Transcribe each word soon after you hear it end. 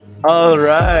All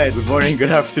right. Good morning,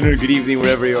 good afternoon, good evening,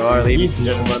 wherever you are, Good ladies and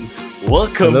evening. gentlemen.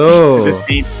 Welcome to the Hello.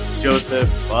 St. Joseph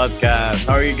podcast.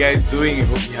 How are you guys doing? I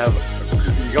hope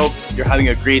you hope you're having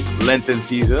a great Lenten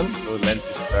season. So Lent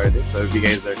just started. So I hope you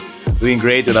guys are doing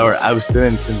great with our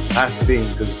abstinence and fasting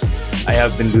because I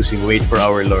have been losing weight for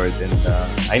our Lord and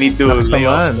I need to Naks lay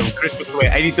off naman. some Christmas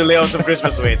weight. I need to lay off some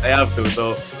Christmas weight. I have to.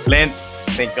 So Lent,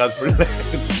 thank God for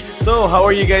Lent. So how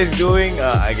are you guys doing?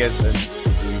 I guess I'm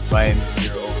doing fine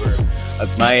here over at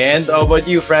my end. How about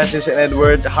you, Francis and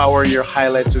Edward? How are your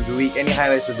highlights of the week? Any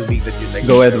highlights of the week that you'd like to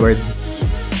Go, share with Edward.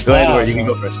 us? Go, Edward. You can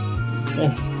go No. first.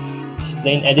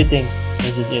 Plain editing.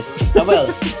 This is it.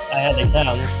 Well, I had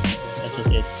exams. That's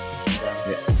just it.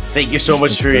 Yeah. Thank you so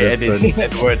much That's for your good, that's edits, good.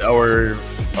 Edward. Our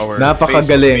Facebook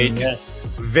Napakagaling. page is Yes.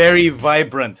 very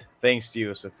vibrant. Thanks to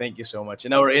you. So thank you so much.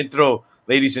 And our intro,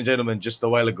 ladies and gentlemen, just a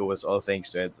while ago was all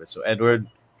thanks to Edward. So Edward,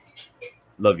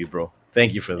 love you, bro.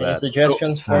 Thank you for Any that. So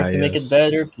suggestions for to make it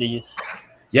better, Yes. please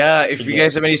yeah, if you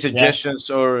guys suggest. have any Yeah. suggestions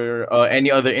or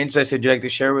any other insights that you'd like to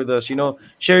share with us,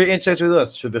 share your insights with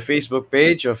us through the Facebook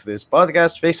page of this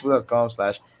podcast,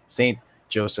 facebook.com/Saint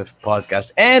Joseph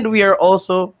Podcast. And we are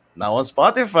also now on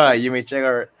Spotify. You may check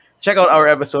out our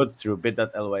episodes through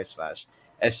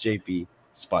bit.ly/SJP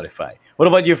Spotify. What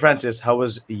about you, Francis? How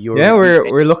was your Yeah, week?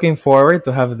 we're looking forward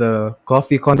to have the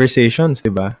coffee conversations,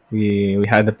 diba? We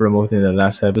had the promote in the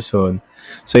last episode.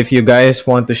 So if you guys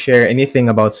want to share anything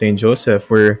about St. Joseph,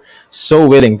 we're so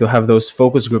willing to have those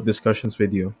focus group discussions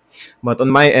with you. But on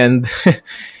my end,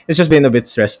 it's just been a bit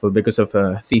stressful because of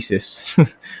a thesis.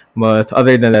 But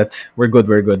other than that, we're good,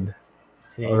 we're good.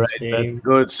 All Same, right, that's same.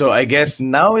 good. So I guess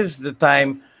now is the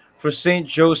time for Saint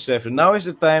Joseph. Now is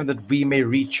the time that we may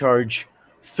recharge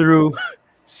through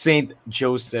Saint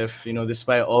Joseph.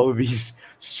 Despite all these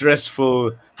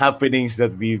stressful happenings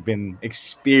that we've been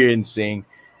experiencing,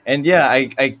 and yeah,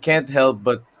 I can't help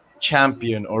but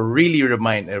champion or really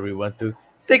remind everyone to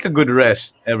take a good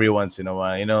rest every once in a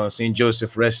while. Saint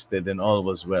Joseph rested and all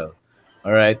was well.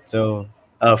 All right, so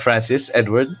Francis,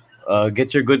 Edward,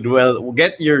 get your good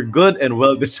and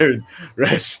well deserved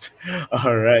rest.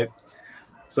 All right.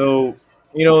 So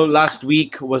last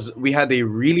week was we had a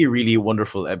really really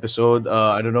wonderful episode.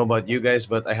 I don't know about you guys,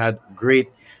 but I had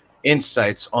great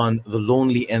insights on the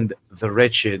lonely and the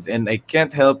wretched, and I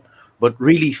can't help but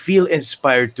really feel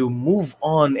inspired to move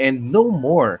on and know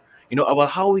more.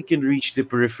 About how we can reach the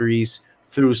peripheries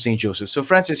through Saint Joseph. So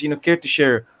Francis, care to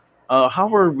share?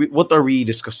 What are we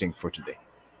discussing for today?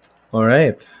 All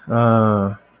right.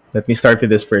 Let me start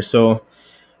with this first. So,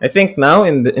 I think now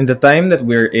in the time that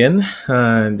we're in,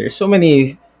 there's so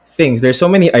many things, there's so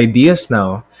many ideas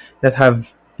now that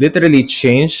have literally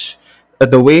changed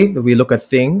the way that we look at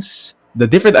things, the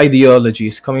different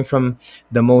ideologies coming from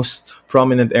the most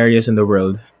prominent areas in the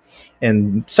world.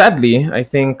 And sadly, I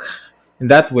think in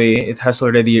that way, it has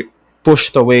already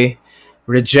pushed away,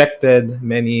 rejected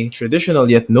many traditional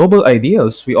yet noble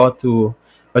ideals we ought to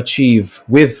achieve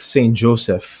with Saint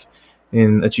Joseph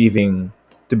in achieving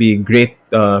to be great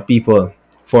people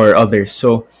for others.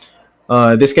 So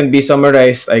this can be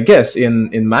summarized, I guess, in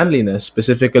manliness,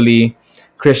 specifically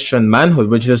Christian manhood,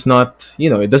 which does not,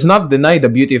 it does not deny the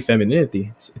beauty of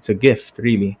femininity. It's a gift,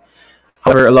 really.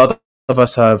 However, a lot of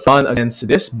us have gone against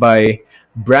this by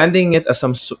branding it as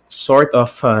some sort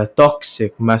of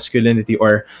toxic masculinity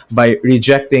or by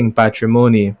rejecting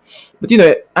patrimony. But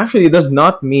it actually does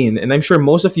not mean, and I'm sure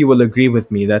most of you will agree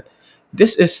with me, that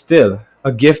this is still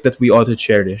a gift that we ought to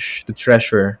cherish, to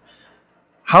treasure.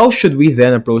 How should we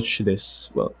then approach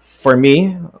this? Well, for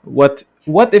me, what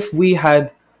if we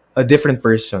had a different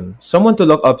person, someone to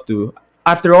look up to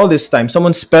after all this time,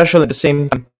 someone special at the same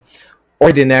time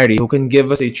ordinary who can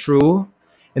give us a true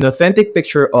and authentic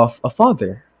picture of a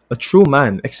father, a true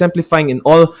man, exemplifying in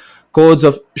all codes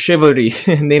of chivalry,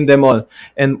 name them all,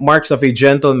 and marks of a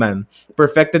gentleman,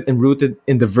 perfected and rooted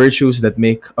in the virtues that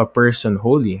make a person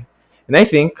holy. And I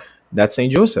think that's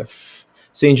Saint Joseph.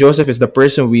 Saint Joseph is the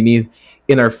person we need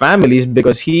in our families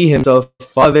because he himself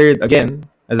fathered, again,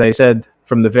 as I said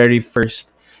from the very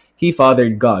first, he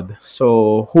fathered God.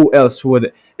 So who else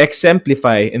would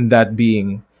exemplify in that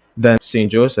being than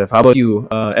Saint Joseph? How about you,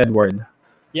 Edward?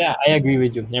 Yeah, I agree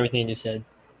with you. Everything you said.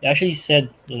 You actually said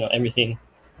everything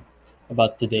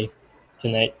about today,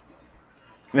 tonight.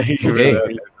 Thank you I'm for so Okay. that.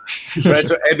 agree. Right,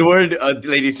 so Edward,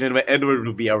 ladies and gentlemen, Edward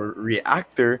will be our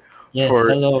reactor Yes. for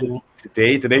Hello.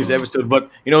 today's episode. But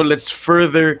let's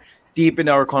further deepen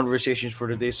our conversations for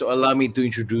today. So allow me to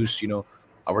introduce,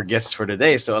 our guests for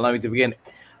today. So allow me to begin.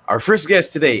 Our first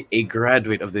guest today, a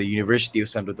graduate of the University of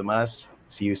Santo Tomas.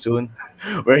 See you soon.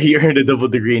 Where he earned a double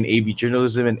degree in AB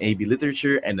journalism and AB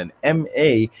literature and an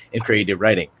MA in creative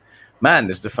writing.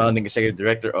 Mann is the founding executive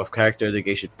director of Character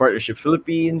Education Partnership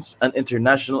Philippines, an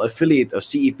international affiliate of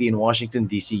CEP in Washington,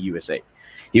 D.C., USA.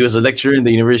 He was a lecturer in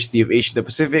the University of Asia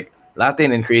Pacific,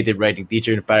 Latin and creative writing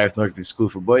teacher in Parif Northfield School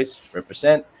for Boys,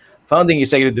 represent, founding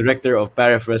executive director of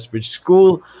Parif Westbridge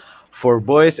School for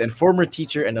Boys, and former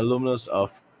teacher and alumnus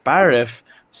of Parif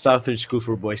Southridge School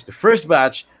for Boys, the first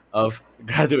batch of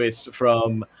graduates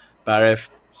from Parif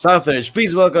Southridge.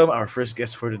 Please welcome our first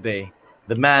guest for today,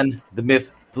 the man, the myth,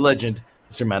 the legend,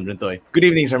 Sir Man Brintoy. Good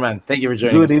evening, Sir Man. Thank you for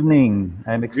joining Good us. evening.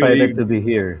 I'm Good excited to evening. be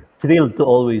here. Thrilled to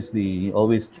always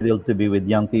thrilled to be with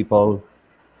young people.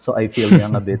 So I feel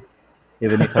young a bit,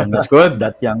 even if I'm That's not good.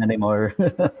 that young anymore.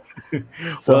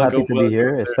 So happy Welcome, to be welcome,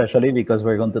 here, sir. especially because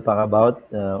we're going to talk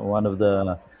about one of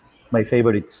the my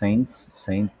favorite saints,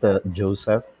 Saint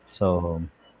Joseph. So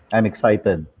I'm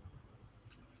excited.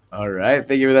 All right.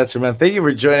 Thank you for that, Sir Man. Thank you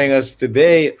for joining us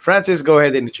today. Francis, go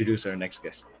ahead and introduce our next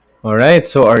guest. All right,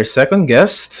 so our second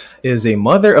guest is a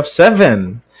mother of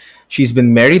seven. She's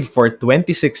been married for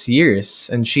 26 years,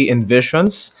 and she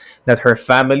envisions that her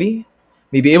family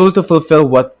may be able to fulfill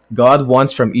what God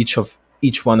wants from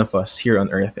each one of us here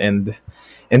on earth, and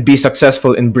be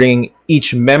successful in bringing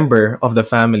each member of the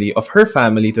family of her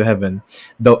family to heaven,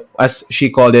 the as she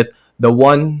called it, the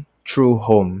one true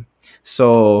home.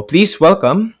 So please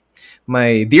welcome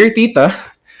my dear tita,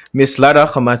 Miss Lara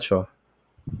Camacho.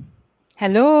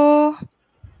 Hello,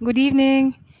 good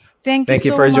evening. Thank you Thank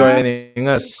you so for much, joining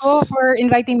us. Nico, for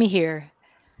inviting me here.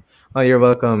 Oh, you're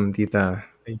welcome, tita.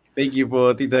 Thank you,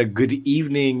 po, Tita. Good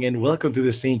evening and welcome to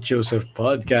the St. Joseph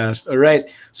podcast. All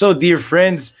right. So, dear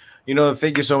friends,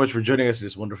 thank you so much for joining us in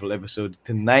this wonderful episode.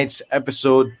 Tonight's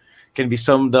episode can be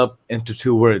summed up into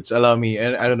two words. Allow me,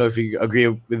 and I don't know if you agree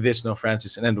with this, no,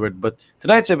 Francis and Edward, but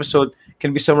tonight's episode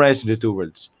can be summarized into two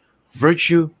words: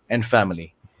 virtue and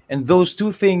family. And those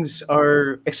two things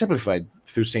are exemplified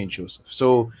through St. Joseph.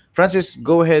 So, Francis,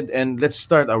 go ahead and let's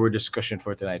start our discussion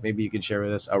for tonight. Maybe you can share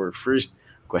with us our first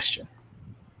question.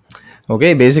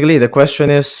 Okay, basically, the question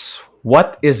is,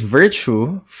 what is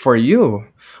virtue for you?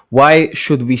 Why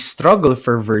should we struggle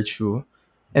for virtue?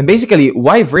 And basically,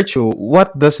 why virtue?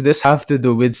 What does this have to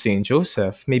do with Saint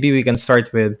Joseph? Maybe we can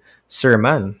start with Sir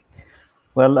Man.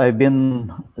 Well, I've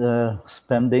been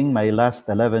spending my last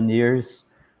 11 years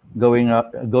going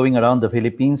around the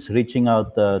Philippines, reaching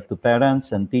out to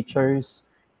parents and teachers,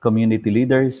 community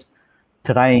leaders,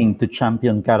 trying to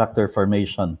champion character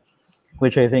formation,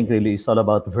 which I think really is all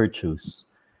about virtues,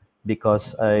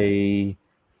 because I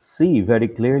see very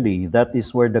clearly that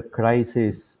is where the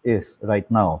crisis is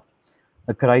right now,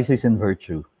 a crisis in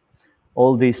virtue.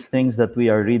 All these things that we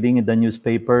are reading in the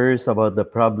newspapers about the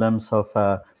problems of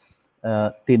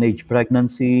teenage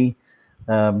pregnancy.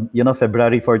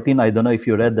 February 14, I don't know if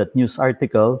you read that news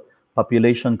article.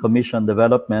 Population Commission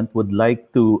Development would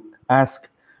like to ask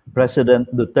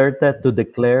President Duterte to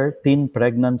declare teen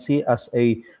pregnancy as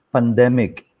a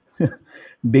pandemic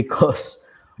because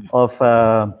of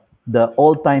the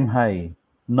all-time high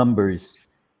numbers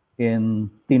in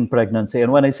teen pregnancy.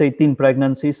 And when I say teen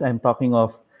pregnancies, I'm talking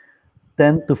of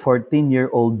 10 to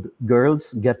 14-year-old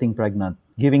girls getting pregnant,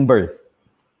 giving birth.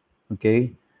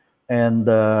 Okay, and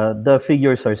the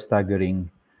figures are staggering.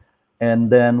 And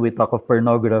then we talk of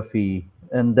pornography,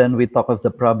 and then we talk of the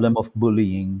problem of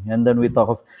bullying, and then we talk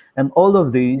of, and all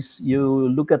of these, you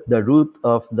look at the root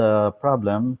of the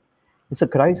problem. It's a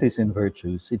crisis in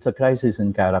virtues, it's a crisis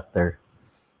in character.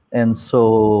 And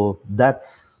so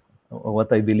that's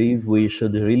what I believe we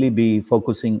should really be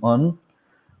focusing on.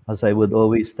 As I would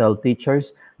always tell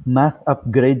teachers, math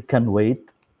upgrade can wait.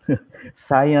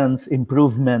 Science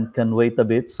improvement can wait a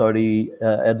bit. Sorry,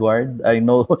 Edward. I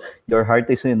know your heart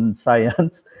is in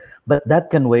science, but that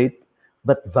can wait.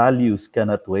 But values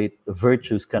cannot wait.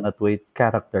 Virtues cannot wait.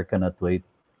 Character cannot wait.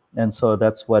 And so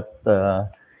that's what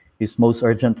is most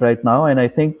urgent right now. And I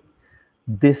think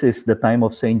this is the time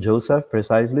of Saint Joseph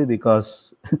precisely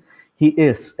because he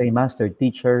is a master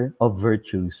teacher of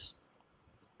virtues.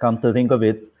 Come to think of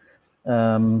it,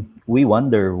 we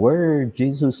wonder where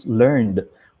Jesus learned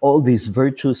all these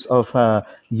virtues of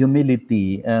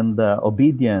humility and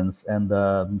obedience and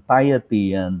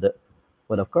piety.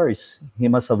 But of course, he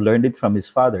must have learned it from his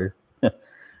father,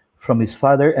 from his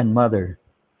father and mother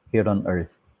here on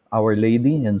earth, Our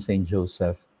Lady and Saint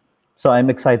Joseph. So I'm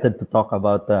excited to talk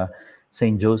about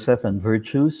Saint Joseph and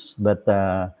virtues, but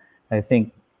I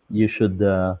think you should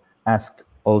ask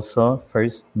also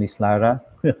first Miss Lara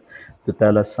to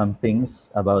tell us some things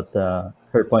about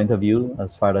her point of view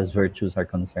as far as virtues are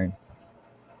concerned.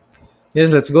 Yes,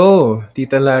 let's go.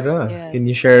 Tita Lara, Yes. can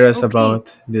you share us Okay. about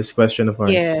this question of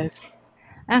ours? Yes.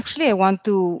 Actually, I want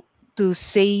to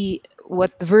say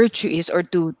what virtue is, or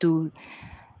to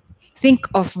think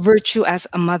of virtue as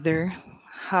a mother,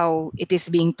 how it is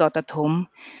being taught at home,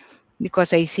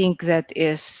 because I think that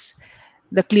is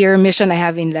the clear mission I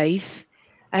have in life.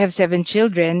 I have 7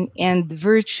 children, and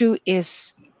virtue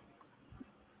is,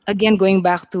 again, going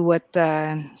back to what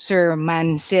Sir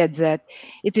Man said, that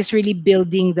it is really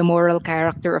building the moral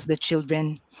character of the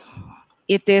children.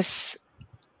 It is,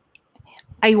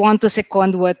 I want to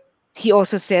second what he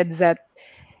also said, that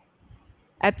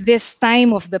at this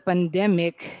time of the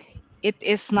pandemic, it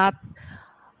is not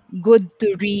good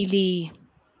to really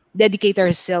dedicate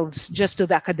ourselves just to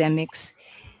the academics.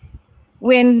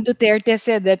 When Duterte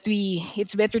said that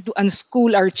it's better to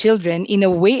unschool our children, in a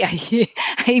way,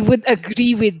 I would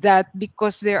agree with that,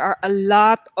 because there are a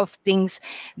lot of things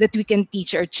that we can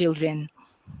teach our children.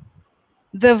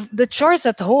 The chores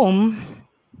at home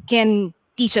can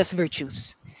teach us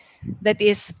virtues. That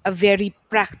is a very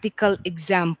practical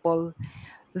example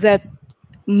that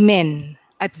men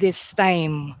at this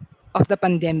time of the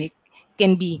pandemic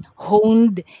can be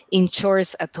honed in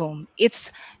chores at home.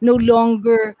 It's no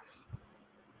longer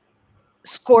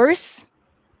scores,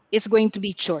 it's going to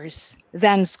be chores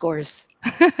than scores.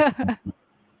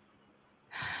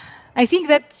 I think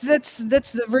that's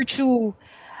the virtue.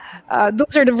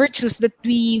 Those are the virtues that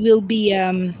we will be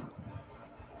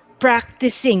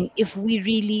practicing if we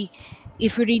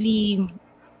really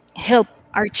help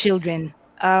our children.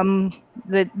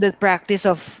 The practice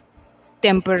of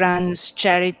temperance,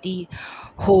 charity,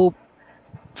 hope,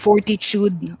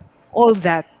 fortitude, all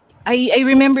that. I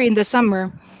remember in the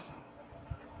summer,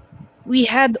 we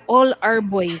had all our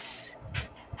boys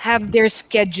have their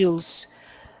schedules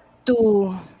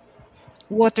to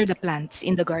water the plants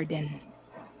in the garden,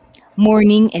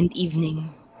 morning and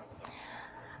evening.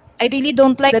 I really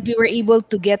don't like that we were able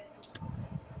to get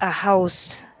a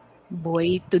house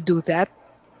boy to do that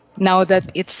now that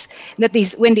it's that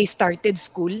is when they started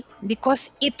school,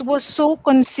 because it was so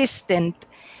consistent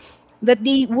that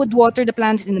they would water the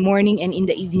plants in the morning and in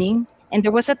the evening. And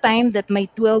there was a time that my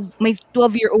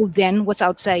 12-year-old then was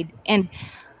outside, and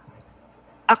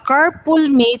a carpool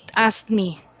mate asked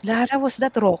me, "Lara, was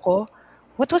that Rocco?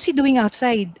 What was he doing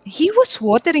outside?" "He was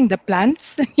watering the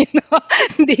plants."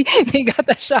 They got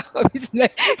a shock of his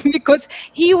life, because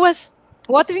he was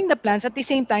watering the plants at the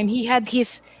same time he had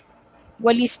his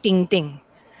walis ting ting.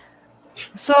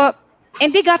 So,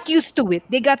 and they got used to it.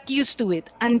 They got used to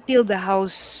it until the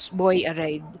house boy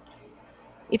arrived.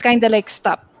 It kind of like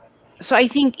stopped. So I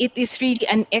think it is really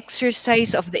an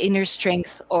exercise of the inner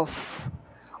strength of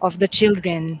the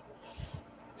children.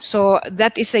 So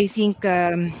that is, I think,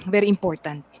 very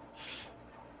important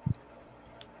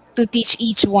to teach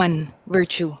each one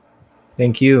virtue.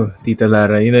 Thank you, Tita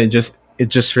Lara. It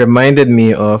just reminded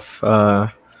me of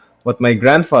what my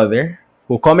grandfather,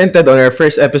 who commented on our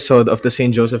first episode of the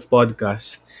Saint Joseph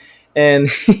podcast, and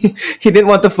he didn't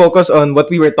want to focus on what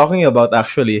we were talking about.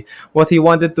 Actually, what he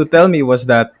wanted to tell me was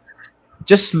that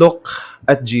just look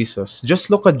at Jesus, just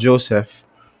look at Joseph,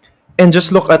 and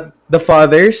just look Mm. at the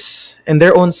fathers and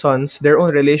their own sons, their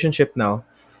own relationship now.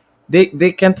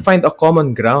 They can't find a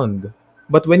common ground.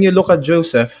 But when you look at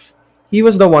Joseph, he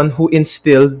was the one who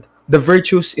instilled the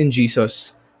virtues in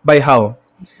Jesus. By how?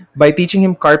 By teaching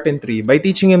him carpentry, by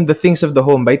teaching him the things of the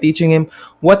home, by teaching him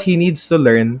what he needs to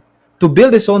learn to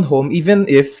build his own home, even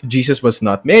if Jesus was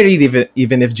not married,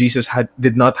 even if Jesus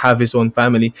did not have his own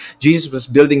family. Jesus was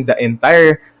building the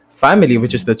entire family,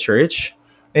 which is Mm. the church.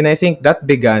 And I think that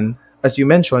began, as you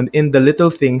mentioned, in the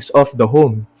little things of the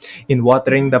home, in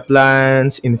watering Mm. the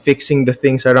plants, in fixing the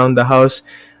things around the house.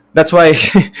 That's why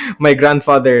my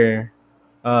grandfather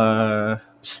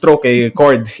stroke a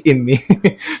chord in me.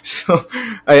 So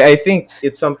I think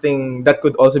it's something that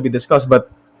could also be discussed. But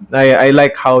I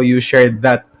like how you shared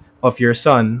that of your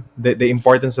son, the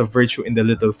importance of virtue in the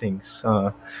little things.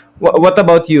 What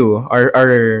about you,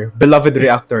 our beloved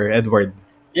reactor, Edward?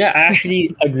 Yeah, I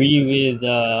actually agree with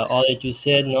all that you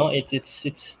said. No,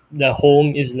 it's the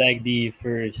home is like the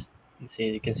first.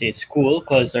 Say you can say school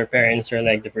because our parents are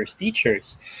like the first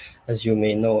teachers, as you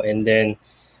may know, and then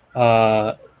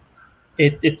uh,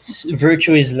 it's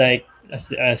virtue is like as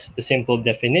the simple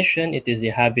definition, it is the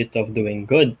habit of doing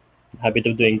good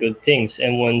things,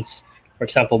 and once, for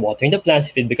example, watering the plants,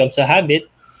 if it becomes a habit,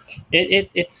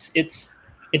 it's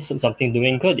something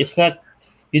doing good. It's not,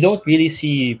 you don't really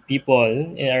see people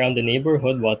around the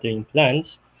neighborhood watering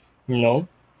plants, you know.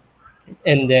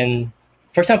 And then,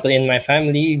 for example, in my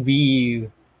family, we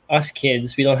us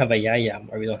kids, we don't have a yaya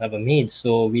or we don't have a maid,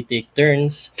 so we take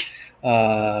turns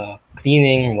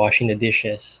cleaning, washing the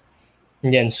dishes,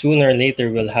 and then sooner or later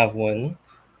we'll have one.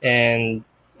 And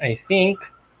I think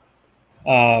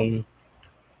um,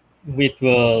 it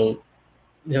will,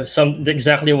 some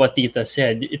exactly what Tita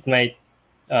said.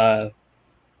 Uh,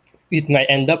 it might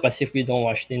end up as if we don't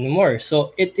watch it anymore.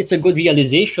 So it's a good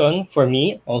realization for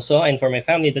me also and for my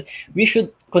family that we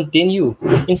should continue.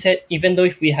 Instead, even though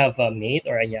if we have a maid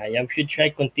or a yaya, we should try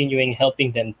continuing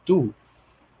helping them too.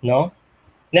 No.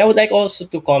 And I would like also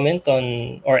to comment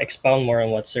on or expound more on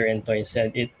what Sir Antoy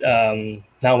said. It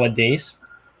nowadays,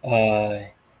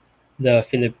 the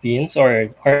Philippines or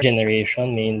our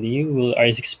generation mainly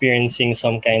is experiencing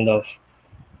some kind of,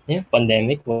 yeah,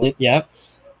 pandemic. Was it? Yeah.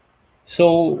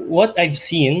 So what I've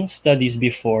seen studies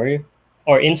before,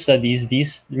 or in studies,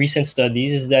 these recent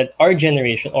studies, is that our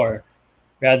generation, or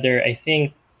rather, I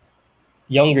think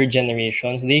younger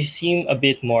generations, they seem a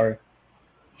bit more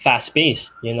fast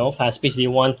paced. Fast paced. They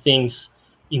want things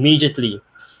immediately.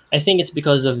 I think it's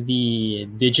because of the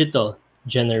digital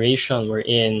generation we're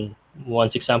in.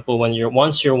 Once example,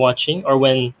 once you're watching, or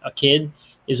when a kid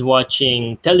is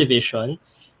watching television,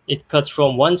 it cuts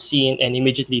from one scene and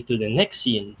immediately to the next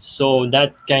scene. So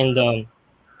that kind of,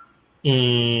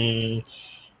 mm,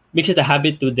 makes it a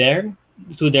habit to their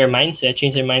mindset,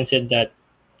 change their mindset that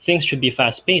things should be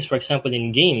fast paced. For example,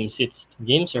 in games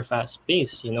are fast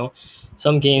paced.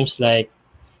 Some games like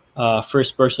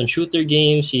first person shooter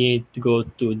games, you need to go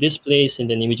to this place and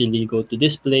then immediately go to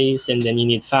this place, and then you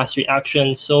need fast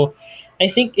reaction. So I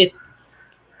think it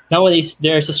nowadays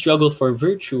there's a struggle for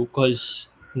virtue because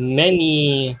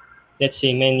many, let's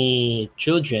say, many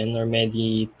children or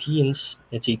many teens,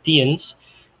 let's say teens,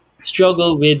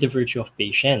 struggle with the virtue of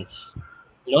patience.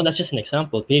 That's just an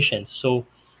example, patience. So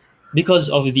because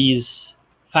of these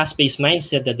fast-paced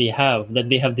mindset that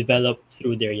they have developed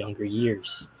through their younger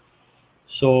years.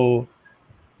 So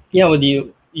yeah, would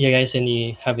you guys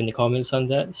have any comments on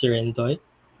that, Sir and Toy?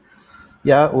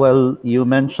 Yeah, well, you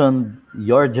mentioned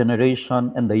your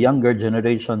generation and the younger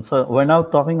generation. So we're now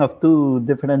talking of two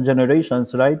different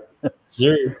generations, right?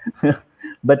 Sir.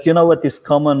 But you know what is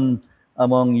common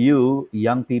among you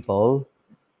young people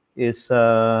is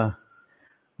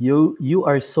you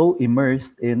are so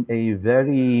immersed in a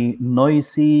very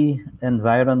noisy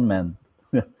environment.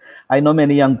 I know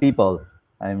many young people.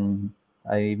 I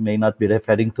may not be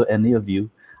referring to any of you.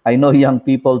 I know young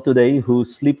people today who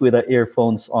sleep with the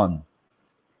earphones on,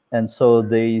 and so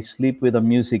they sleep with the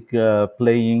music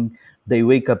playing. They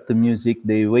wake up to music.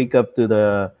 They wake up to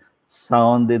the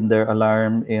sound in their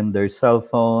alarm in their cell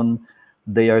phone.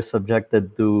 They are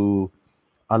subjected to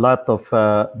a lot of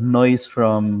noise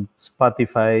from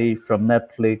Spotify, from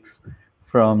Netflix,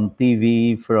 from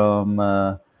TV, from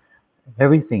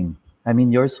everything. I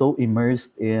mean, you're so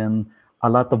immersed in a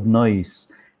lot of noise.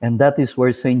 And that is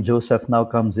where St. Joseph now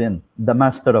comes in, the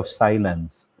master of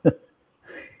silence.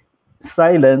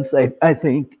 Silence, I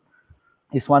think,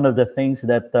 is one of the things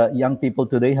that young people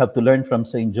today have to learn from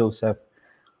St. Joseph.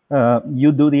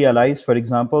 You do realize, for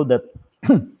example, that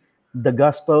the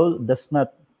gospel does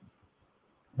not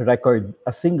record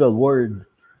a single word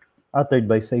uttered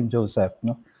by Saint Joseph,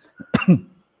 no?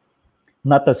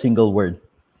 Not a single word.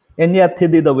 And yet he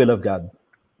did the will of God.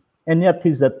 And yet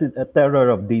he's a terror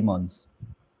of demons.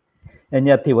 And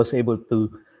yet he was able to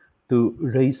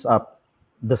raise up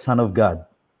the Son of God.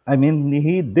 I mean,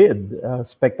 he did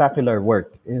spectacular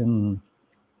work in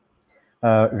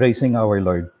raising our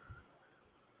Lord.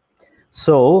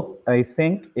 So I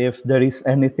think if there is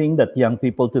anything that young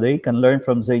people today can learn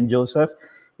from Saint Joseph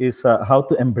is how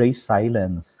to embrace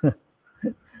silence.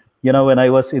 When I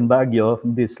was in Baguio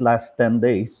these last 10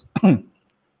 days,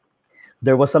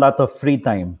 there was a lot of free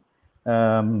time.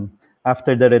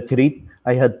 After the retreat,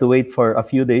 I had to wait for a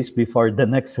few days before the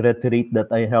next retreat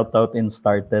that I helped out in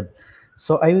started.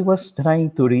 So I was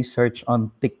trying to research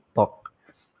on TikTok.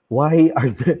 Why are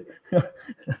there,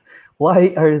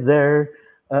 why are there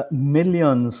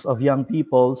millions of young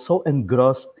people so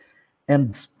engrossed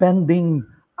and spending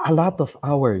a lot of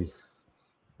hours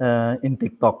in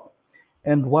TikTok?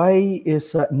 And why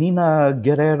is Nina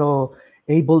Guerrero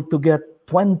able to get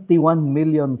 21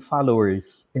 million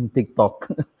followers in TikTok?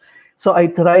 So I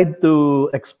tried to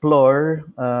explore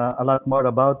a lot more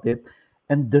about it.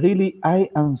 And really, I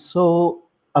am so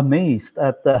amazed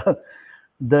at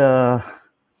the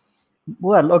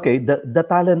well, okay, the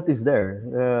talent is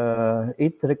there.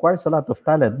 It requires a lot of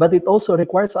talent, but it also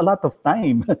requires a lot of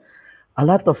time. A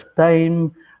lot of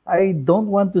time. I don't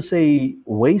want to say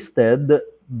wasted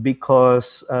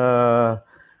because I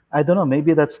don't know.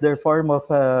 Maybe that's their form of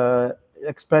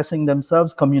expressing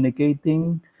themselves,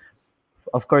 communicating.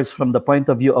 Of course, from the point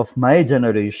of view of my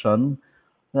generation,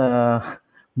 uh,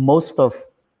 most of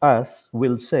us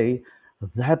will say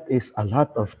that is a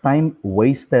lot of time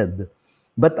wasted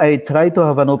But I try to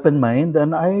have an open mind,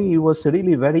 and I was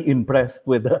really very impressed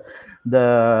with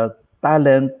the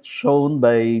talent shown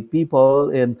by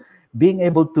people in being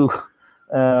able to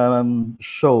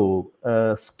show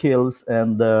skills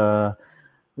and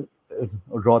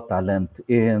raw talent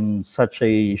in such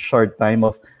a short time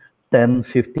of 10,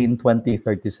 15, 20,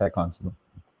 30 seconds.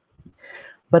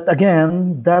 But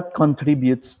again, that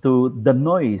contributes to the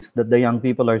noise that the young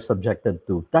people are subjected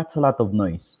to. That's a lot of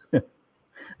noise.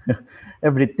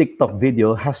 Every TikTok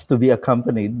video has to be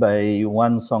accompanied by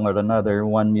one song or another,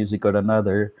 one music or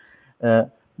another, uh,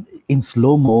 in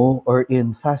slow mo or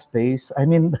in fast pace. I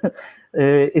mean,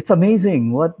 it's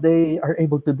amazing what they are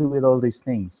able to do with all these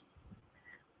things.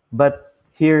 But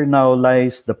here now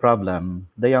lies the problem.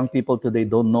 The young people today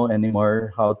don't know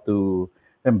anymore how to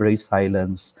embrace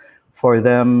silence. For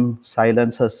them,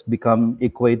 silence has become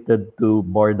equated to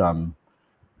boredom.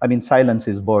 I mean, silence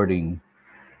is boring.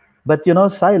 But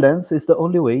silence is the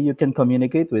only way you can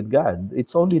communicate with God.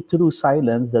 It's only through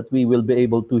silence that we will be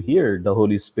able to hear the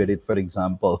Holy Spirit, for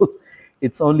example.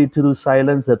 It's only through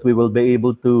silence that we will be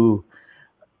able to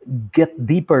get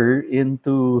deeper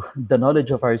into the knowledge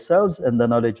of ourselves and the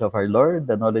knowledge of our Lord,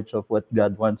 the knowledge of what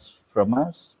God wants from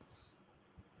us.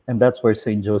 And that's where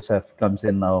Saint Joseph comes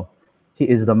in now. He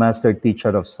is the master teacher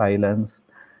of silence,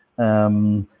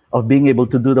 of being able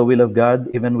to do the will of God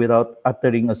even without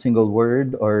uttering a single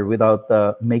word or without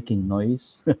making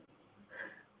noise.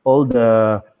 All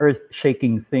the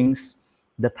earth-shaking things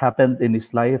that happened in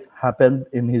his life happened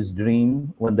in his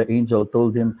dream when the angel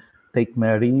told him, take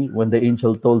Mary. When the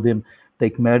angel told him,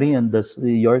 take Mary and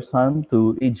your son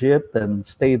to Egypt and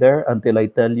stay there until I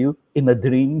tell you in a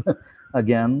dream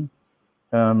again.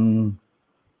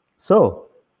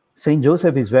 So, Saint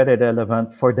Joseph is very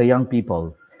relevant for the young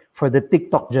people, for the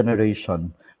TikTok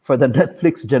generation, for the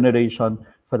Netflix generation,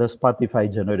 for the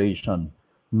Spotify generation.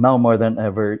 Now more than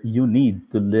ever, you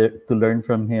need to learn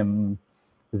from him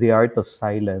the art of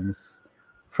silence,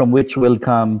 from which will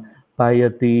come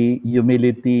piety,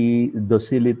 humility,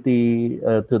 docility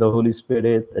to the Holy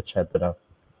Spirit, etc.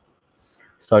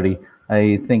 Sorry,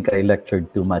 I think I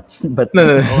lectured too much, but No,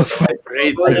 no, Oh, that's fine. that's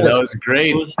great, Well, sir. that That was, was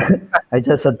great. was I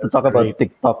just had to That's talk great. about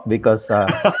TikTok because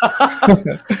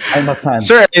I'm a fan.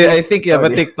 Sir, I think you have a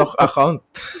Sorry. TikTok account.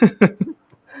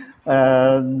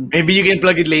 Maybe you can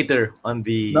plug it later on No,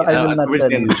 the I will not towards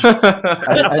tell the end of you. the show.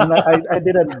 I'm not, I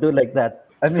didn't do like that.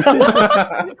 I mean,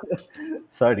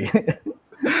 sorry.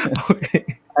 Okay.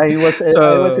 I was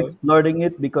So, exploring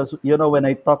it because when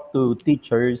I talk to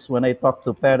teachers, when I talk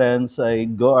to parents, I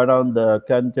go around the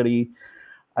country.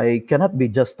 I cannot be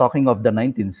just talking of the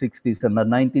 1960s and the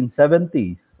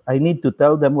 1970s. I need to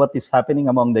tell them what is happening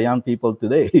among the young people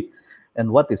today. And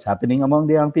what is happening among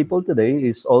the young people today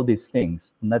is all these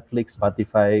things: Netflix,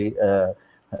 Spotify,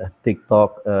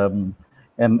 TikTok,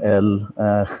 ML,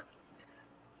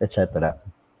 etc.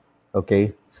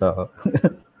 Okay, so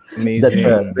that's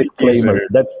a amazing. Thank you, disclaimer. sir.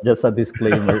 That's just a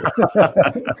disclaimer.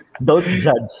 Don't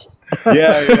judge.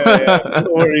 Yeah.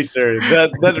 Don't worry, sir.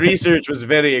 That research was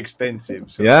very extensive.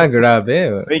 Yeah, So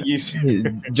grabe. thank you, sir.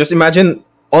 Just imagine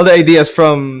all the ideas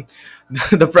from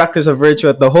the practice of virtue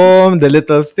at the home, the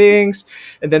little things,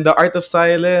 and then the art of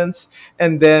silence,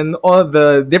 and then all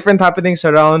the different happenings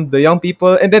around the young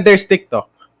people, and then there's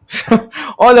TikTok. So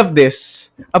all of this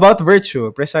about virtue,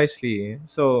 precisely.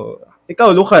 So,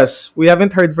 ikaw, Lucas, we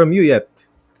haven't heard from you yet.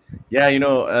 Yeah,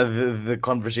 the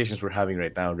conversations we're having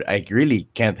right now, I really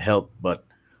can't help but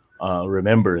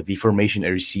remember the formation I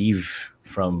received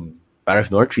from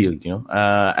Barrack Northfield.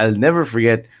 I'll never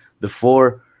forget the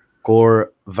four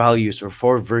core values or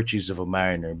four virtues of a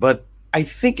mariner. But I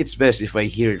think it's best if I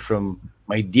hear it from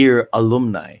my dear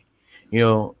alumni.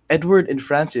 Edward and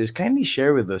Francis, kindly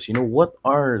share with us, what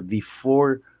are the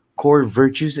four core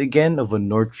virtues again of a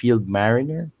Northfield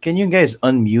mariner? Can you guys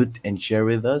unmute and share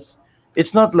with us?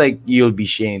 It's not like you'll be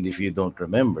shamed if you don't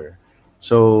remember.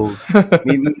 So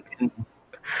maybe you can.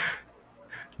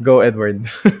 Go, Edward.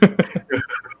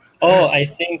 oh, I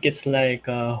think it's like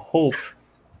hope.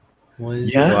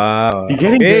 Was Yeah, it? Wow. you're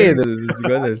getting Okay, there. that's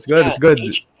good. That's good. Yeah, That's good.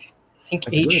 H. I think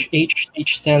That's good.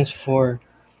 H stands for.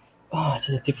 Oh, it's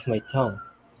at the tip of my tongue.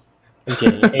 I'm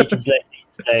kidding. H is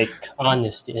like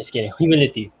honesty. Just kidding.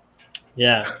 Humility.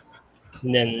 Yeah.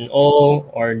 And then O,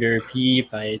 order, P,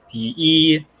 piety,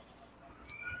 E,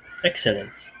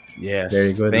 excellence. Very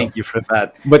Yes, good. thank you for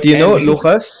that. But And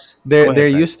Lucas, go there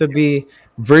ahead, used Francis. to be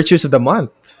virtues of the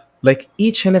month. Like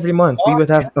each and every month, we Oh, would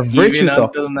yeah. have a Even virtue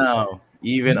talk. until now,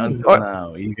 even Mm. until Oh,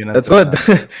 now, even that's until good.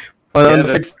 now. On Yeah, the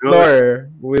third that's good. floor,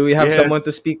 we have someone Yes,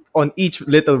 to speak on each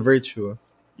little virtue.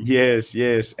 yes.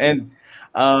 And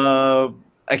uh,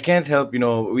 I can't help,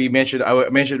 we mentioned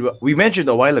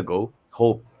a while ago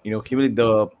hope. Humility,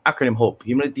 the acronym hope,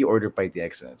 humility, order, piety,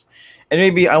 excellence, and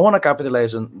maybe I want to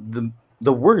capitalize on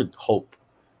the word hope,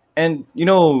 and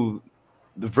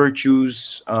the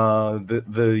virtues,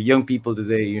 the young people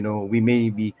today. We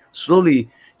may be slowly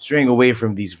straying away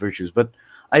from these virtues, but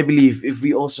I believe if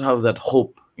we also have that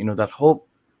hope,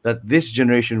 that this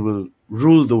generation will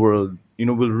rule the world,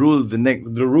 will rule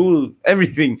the rule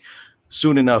everything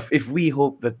soon enough. If we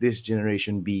hope that this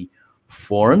generation be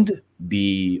formed,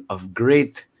 be of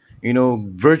great,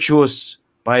 virtuous,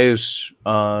 pious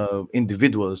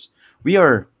individuals, we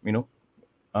are,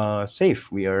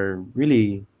 safe. We are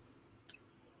really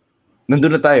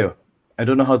nandun na tayo. I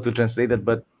don't know how to translate that,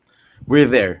 but we're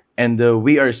there, and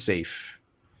we are safe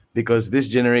because this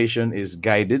generation is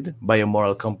guided by a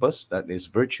moral compass that is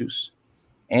virtues,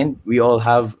 and we all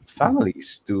have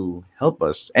families to help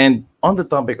us. And on the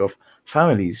topic of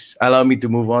families, allow me to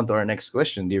move on to our next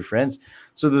question, dear friends.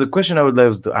 So the question I would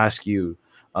love to ask you,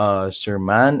 Sir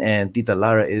Man and Tita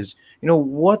Lara, is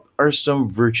what are some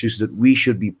virtues that we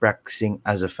should be practicing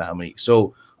as a family?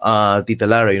 So, Tita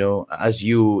Lara, as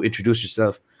you introduced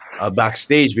yourself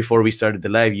backstage before we started the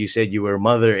live, you said you were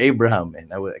Mother Abraham,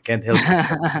 and I can't help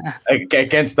I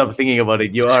can't stop thinking about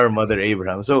it. You are Mother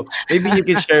Abraham. So maybe you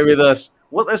can share with us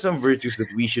what are some virtues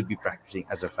that we should be practicing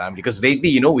as a family? Because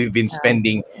lately, we've been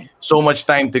spending so much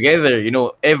time together.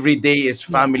 Every day is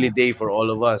family Yeah. day for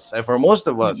all of us, for most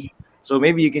of us. Mm-mm. So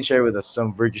maybe you can share with us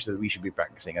some virtues that we should be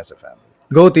practicing as a family.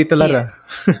 Go, Tita Yeah. Lara.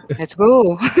 Let's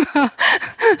go.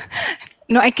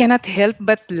 No, I cannot help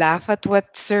but laugh at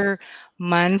what Sir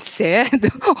Man said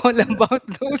all about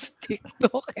those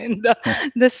TikTok and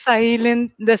the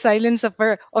silence of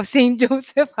Saint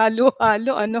Joseph halo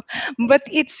halo ano. But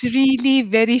it's really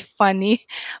very funny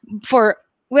for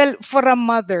for a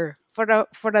mother, for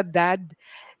a dad,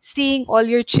 seeing all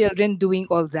your children doing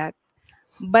all that.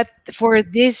 But for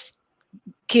these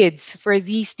kids, for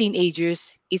these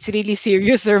teenagers, it's really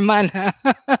serious, Sir Man.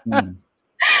 Mm,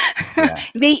 yeah.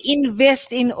 They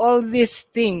invest in all these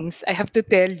things, I have to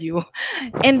tell you.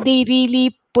 And they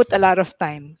really put a lot of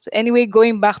time. So anyway,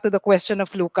 going back to the question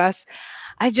of Lucas,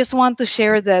 I just want to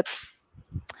share that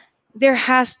there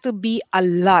has to be a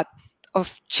lot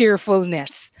of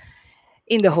cheerfulness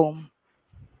in the home,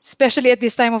 especially at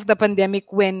this time of the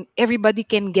pandemic when everybody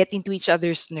can get into each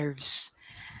other's nerves.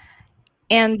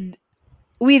 And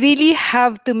we really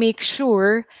have to make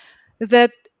sure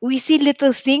that we see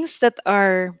little things that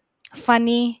are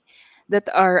funny, that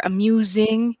are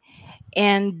amusing,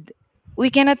 and we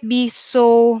cannot be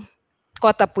so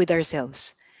caught up with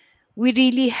ourselves. We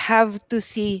really have to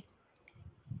see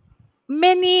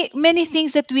many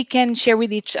things that we can share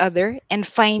with each other and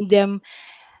find them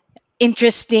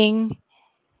interesting,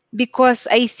 because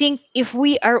I think if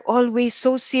we are always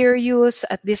so serious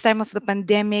at this time of the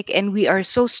pandemic and we are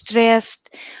so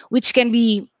stressed, which can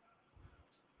be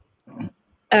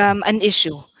an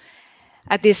issue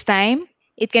at this time,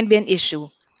 it can be an issue.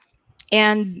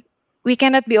 And we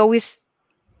cannot be always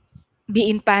be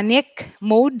in panic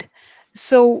mode.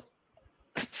 So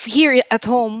here at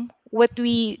home, what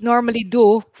we normally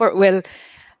do for,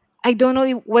 I don't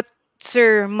know what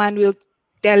Sir Man will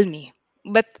tell me,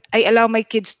 but I allow my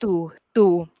kids to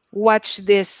watch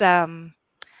this.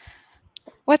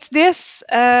 What's this?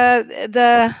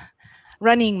 The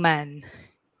Running Man.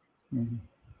 Mhm.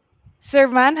 Sir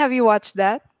Man, have you watched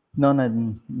that? No, no,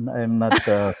 I'm not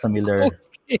familiar.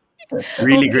 Okay.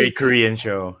 Really Okay. great Korean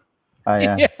show.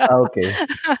 Yeah. Yeah. Ah, okay.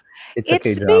 It's a It's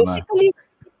K-drama. basically,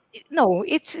 no,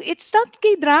 it's not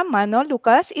K drama, no,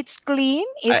 Lucas. It's clean.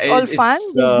 It's all fun.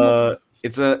 They do.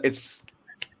 It's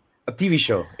a TV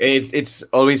show. It's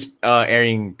always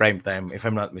airing prime time, if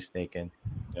I'm not mistaken.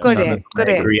 Shout out Mhm. Correct. to my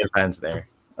Correct. Korean fans there.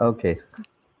 Okay.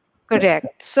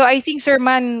 Correct. So I think Sir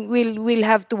Man will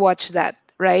have to watch that,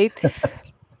 right?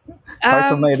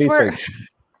 Part of my For research.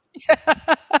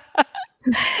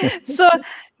 so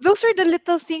those are the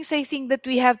little things I think that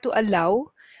we have to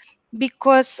allow,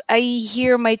 because I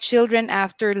hear my children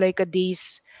after like a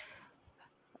day's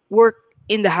work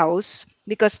in the house,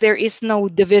 because there is no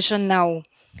division now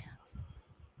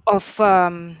of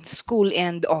school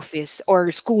and office,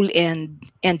 or school and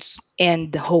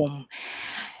home.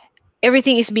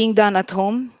 Everything is being done at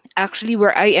home. Actually,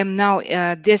 where I am now,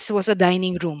 this was a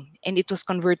dining room and it was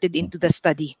converted into the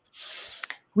study.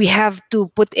 We have to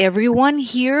put everyone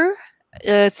here,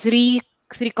 three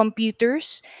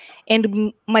computers,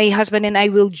 and my husband and I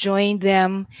will join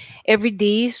them every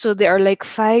day. So there are like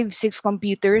 5 6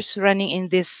 computers running in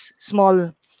this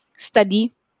small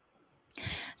study.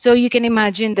 So you can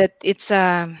imagine that it's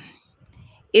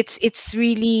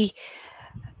really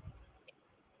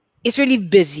is really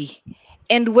busy.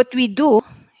 And what we do,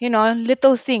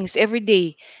 little things every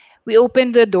day. We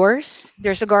open the doors,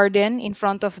 there's a garden in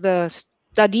front of the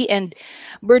study, and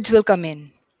birds will come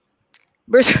in.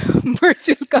 Birds, birds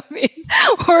will come in.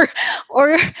 or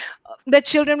or the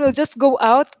children will just go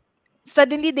out.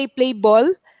 Suddenly they play ball.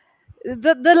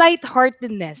 The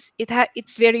lightheartedness,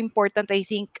 it's very important, I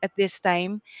think, at this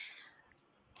time,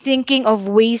 thinking of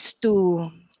ways to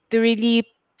really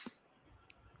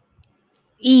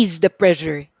ease the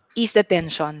pressure, ease the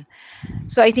tension.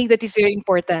 So I think that is very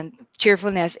important,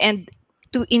 cheerfulness, and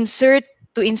to insert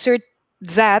to insert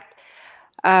that.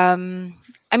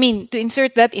 I mean, to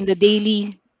insert that in the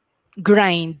daily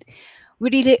grind, we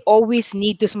really always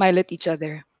need to smile at each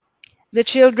other. The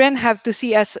children have to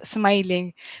see us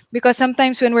smiling, because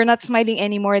sometimes when we're not smiling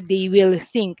anymore, they will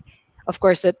think, of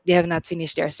course, that they have not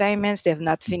finished their assignments, they have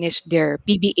not finished their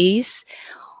PBAs,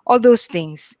 all those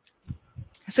things.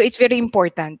 So it's very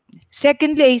important.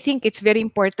 Secondly, I think it's very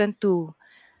important to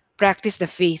practice the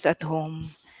faith at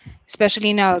home,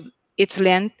 especially now it's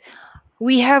Lent.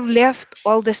 We have left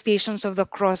all the stations of the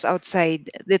cross outside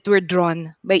that were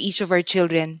drawn by each of our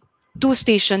children, two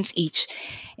stations each.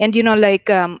 And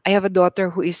I have a daughter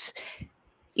who is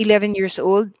 11 years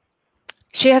old.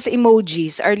 She has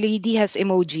emojis. Our Lady has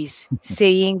emojis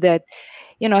saying that,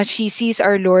 she sees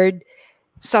our Lord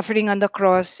suffering on the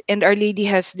cross, and Our Lady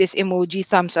has this emoji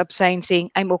thumbs up sign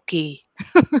saying, I'm okay.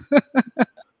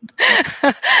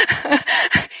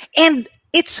 And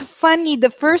it's funny, the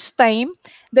first time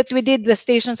that we did the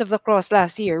Stations of the Cross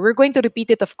last year, we're going to repeat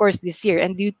it, of course, this year.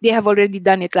 And they have already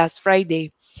done it last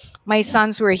Friday. My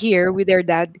sons were here with their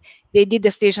dad. They did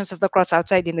the Stations of the Cross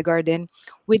outside in the garden,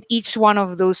 with each one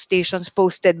of those stations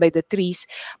posted by the trees.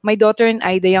 My daughter and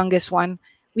I, the youngest one,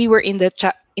 we were in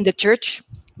the church.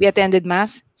 We attended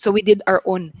mass, so we did our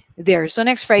own there. So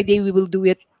next Friday we will do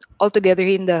it all together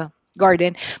in the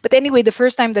garden. But anyway, the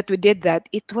first time that we did that,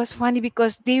 it was funny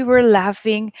because they were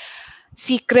laughing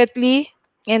secretly,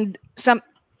 and some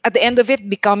at the end of it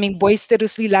becoming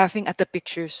boisterously laughing at the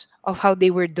pictures of how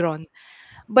they were drawn.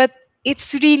 But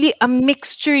it's really a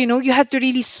mixture, you have to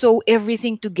really sew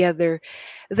everything together.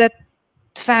 That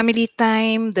family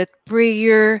time, that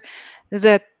prayer,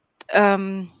 that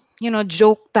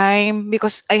joke time,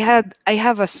 because I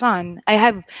have a son. I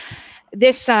have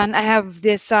this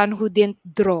son who didn't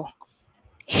draw.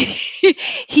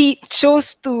 he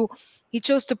chose to he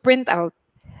chose to print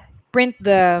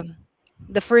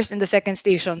the first and the second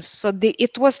stations. So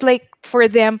it was like for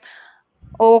them,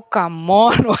 oh, come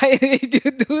on, why did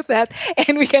you do that?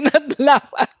 And we cannot laugh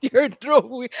at your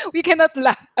drawing. We cannot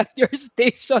laugh at your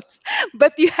stations.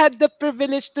 But you had the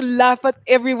privilege to laugh at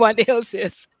everyone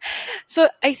else's. So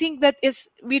I think that is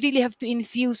we really have to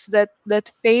infuse that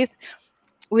faith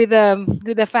with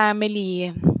the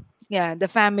family, yeah, the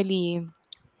family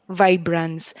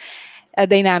vibrance,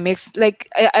 dynamics. Like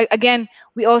again,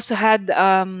 we also had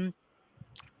the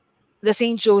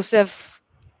Saint Joseph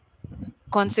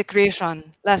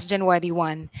consecration last January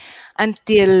 1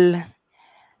 until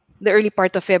the early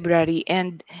part of February.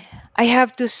 And I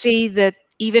have to say that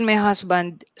even my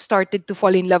husband started to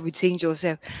fall in love with Saint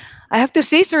Joseph. I have to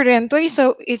say, Sir Rentoy,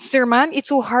 so it's Sir Man, it's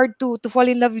so hard to fall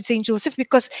in love with Saint Joseph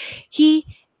because he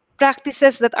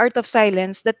practices that art of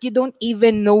silence that you don't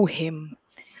even know him.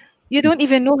 You don't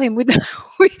even know him. We,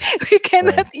 we Right.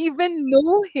 cannot even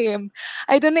know him.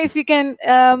 I don't know if you can,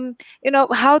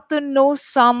 how to know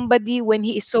somebody when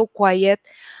he is so quiet.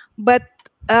 But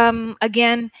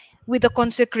again, with the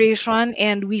consecration,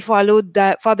 and we followed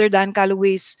that Father Dan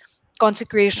Calloway's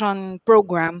consecration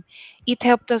program, it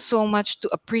helped us so much to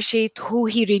appreciate who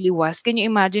he really was. Can you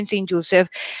imagine Saint Joseph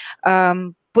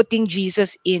putting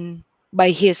Jesus in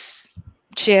by his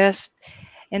chest,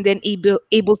 and then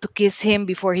able to kiss him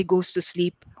before he goes to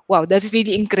sleep? Wow, that's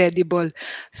really incredible.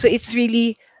 So it's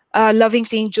really loving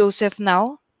Saint Joseph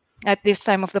now at this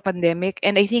time of the pandemic.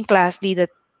 And I think lastly, that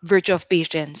virtue of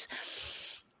patience.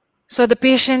 So the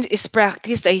patience is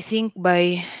practiced, I think,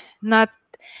 by not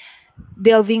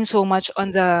delving so much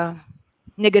on the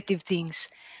negative things,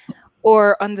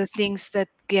 or on the things that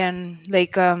can,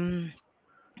 like, the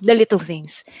little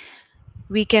things.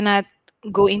 We cannot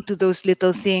go into those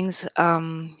little things.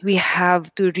 We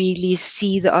have to really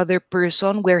see the other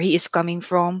person, where he is coming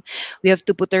from. We have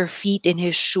to put our feet in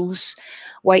his shoes.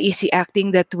 Why is he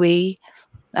acting that way?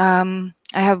 I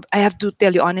have to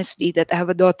tell you honestly that I have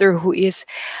a daughter who is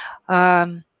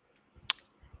um,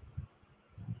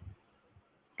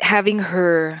 having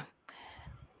her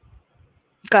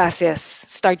classes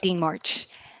starting March.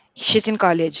 She's in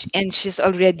college, and she's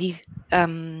already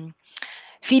um,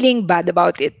 feeling bad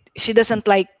about it. She doesn't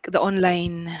like the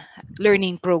online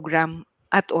learning program.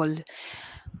 at all.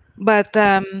 But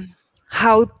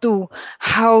how to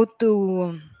how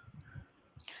to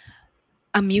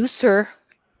amuse her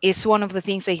is one of the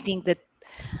things I think that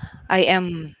I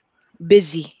am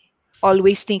busy,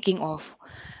 always thinking of,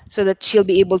 so that she'll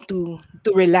be able to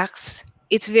relax.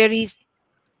 It's very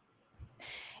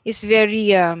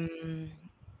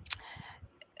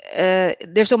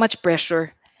there's so much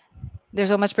pressure. There's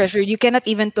so much pressure. You cannot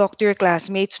even talk to your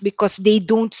classmates because they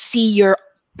don't see your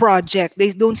project.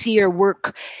 They don't see your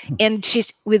work. And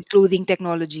she's with clothing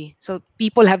technology. So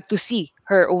people have to see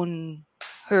her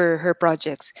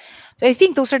projects. So I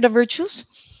think those are the virtues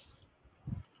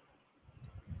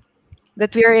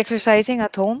that we are exercising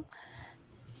at home.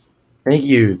 Thank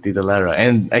you, Tita Lara.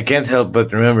 And I can't help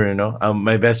but remember,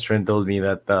 my best friend told me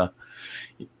that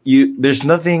there's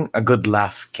nothing a good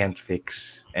laugh can't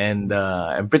fix. And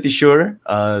I'm pretty sure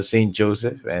Saint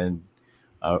Joseph and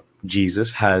Jesus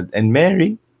had, and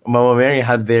Mary, Mama Mary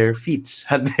had their feats,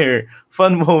 had their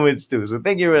fun moments too. So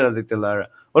thank you, Tita Lara.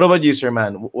 What about you, sir,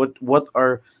 man? What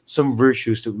are some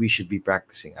virtues that we should be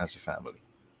practicing as a family?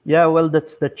 Yeah, well,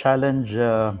 that's the challenge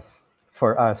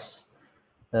for us.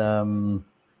 Um,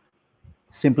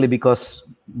 Simply because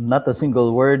not a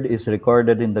single word is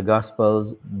recorded in the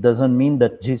Gospels doesn't mean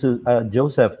that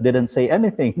Joseph didn't say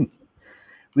anything.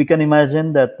 We can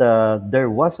imagine that there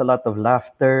was a lot of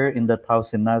laughter in that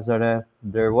house in Nazareth.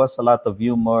 There was a lot of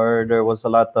humor. There was a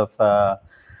lot of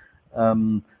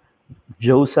um,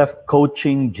 Joseph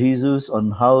coaching Jesus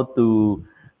on how to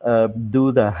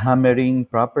do the hammering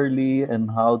properly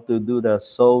and how to do the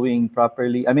sewing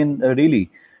properly. I mean, really,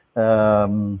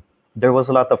 there was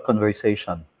a lot of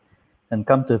conversation. And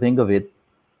come to think of it,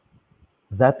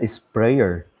 that is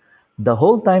prayer. The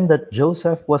whole time that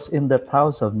Joseph was in that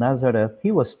house of Nazareth,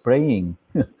 he was praying.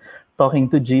 Talking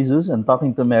to Jesus and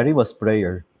talking to Mary was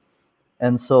prayer.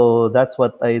 And so that's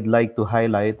what I'd like to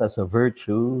highlight as a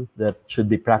virtue that should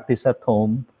be practiced at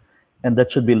home and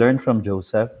that should be learned from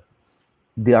Joseph,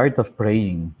 the art of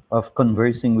praying, of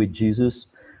conversing with Jesus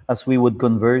as we would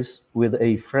converse with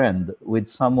a friend, with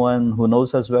someone who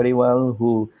knows us very well,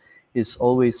 who is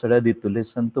always ready to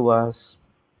listen to us.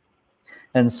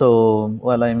 And so,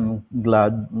 well, I'm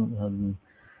glad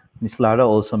Ms. Lara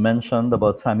also mentioned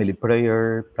about family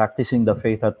prayer, practicing the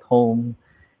faith at home,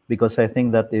 because I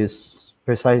think that is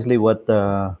precisely what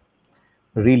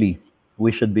really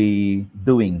we should be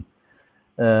doing.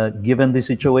 Given the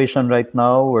situation right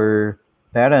now where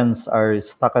parents are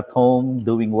stuck at home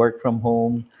doing work from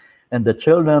home, and the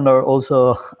children are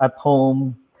also at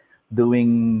home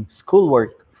doing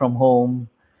schoolwork from home,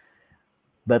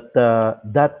 but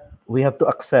that we have to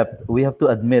accept, we have to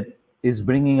admit, is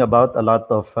bringing about a lot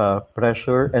of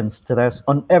pressure and stress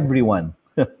on everyone,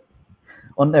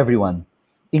 on everyone,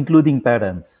 including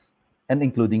parents and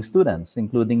including students,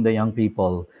 including the young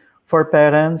people. For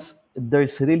parents,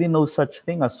 there's really no such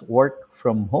thing as work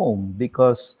from home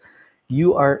because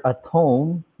you are at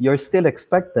home, you're still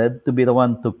expected to be the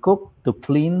one to cook, to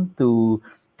clean, to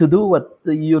do what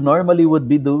you normally would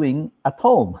be doing at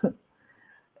home.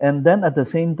 And then at the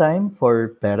same time,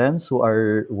 for parents who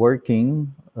are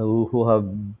working, who have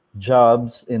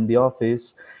jobs in the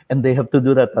office, and they have to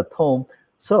do that at home.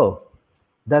 So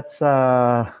that's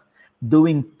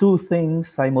doing two things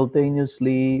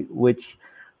simultaneously, which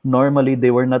normally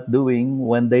they were not doing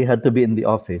when they had to be in the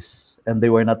office and they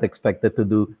were not expected to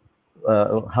do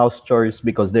house chores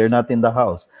because they're not in the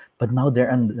house. But now they're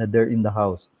in the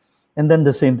house. And then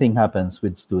the same thing happens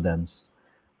with students.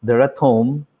 They're at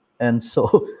home, and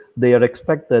so they are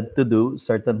expected to do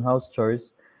certain house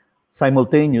chores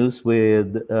simultaneous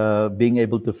with being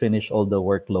able to finish all the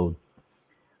workload.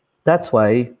 That's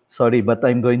why, sorry, but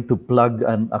I'm going to plug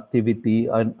an activity,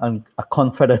 a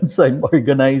conference I'm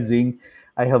organizing.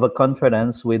 I have a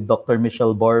conference with Dr.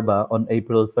 Michelle Borba on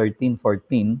April 13,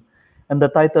 14, and the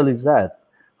title is that,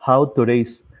 How to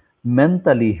Raise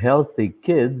Mentally Healthy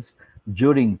Kids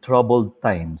During Troubled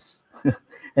Times.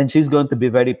 And she's going to be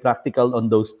very practical on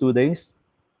those 2 days,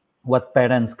 what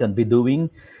parents can be doing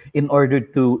in order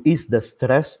to ease the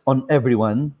stress on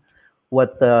everyone,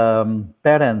 what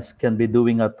parents can be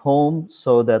doing at home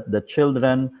so that the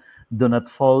children do not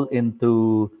fall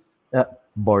into uh,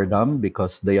 boredom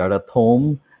because they are at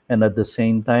home, and at the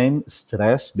same time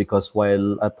stress because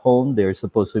while at home they're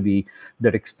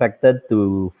expected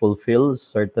to fulfill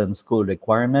certain school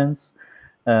requirements.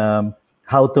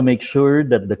 How to make sure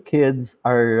that the kids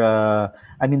are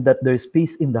that there's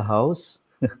peace in the house,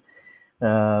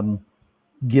 um,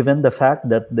 given the fact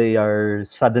that they are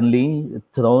suddenly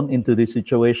thrown into this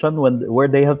situation where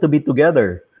they have to be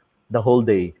together the whole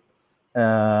day.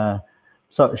 Uh,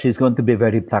 So she's going to be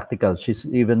very practical. She's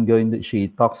even going to, she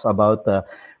talks about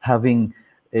having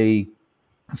a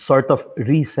sort of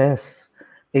recess,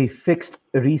 a fixed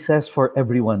recess for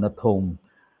everyone at home,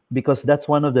 because that's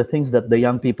one of the things that the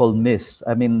young people miss.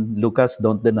 I mean, Lucas,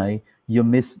 don't deny you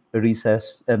miss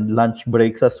recess and lunch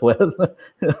breaks as well,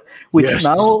 which Yes.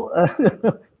 now,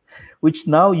 which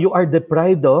now you are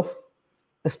deprived of.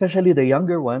 Especially the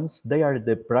younger ones, they are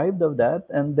deprived of that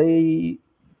and they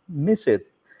miss it.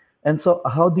 And so,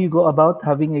 how do you go about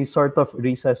having a sort of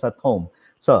recess at home?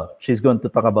 So, she's going to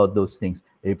talk about those things.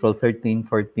 April 13,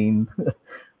 14,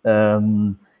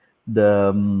 um,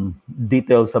 the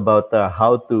details about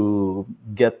how to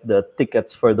get the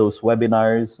tickets for those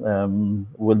webinars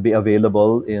will be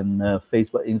available in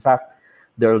Facebook. In fact,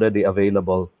 they're already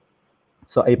available.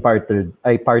 So I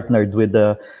partnered with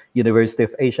the University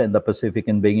of Asia and the Pacific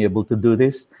in being able to do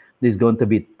this. This is going to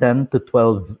be 10 to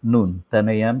 12 noon, 10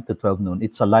 a.m. to 12 noon.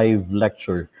 It's a live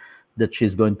lecture that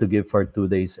she's going to give for 2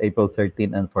 days, April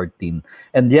 13 and 14.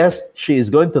 And yes, she is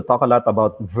going to talk a lot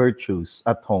about virtues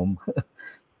at home,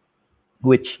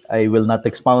 which I will not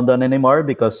expound on anymore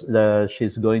because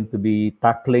she's going to be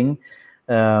tackling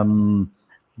um,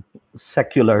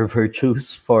 secular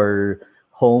virtues for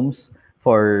homes,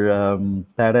 for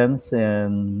parents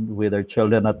and with their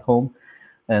children at home.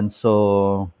 And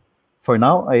so for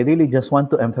now, I really just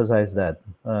want to emphasize that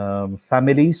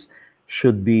families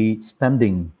should be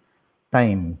spending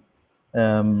time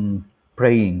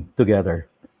praying together,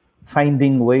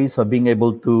 finding ways of being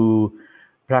able to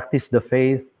practice the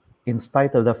faith in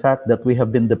spite of the fact that we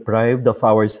have been deprived of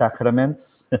our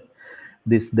sacraments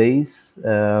these days.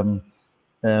 A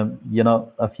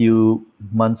few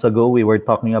months ago, we were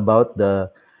talking about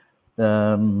the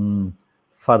um,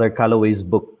 Father Calloway's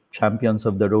book, Champions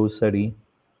of the Rosary.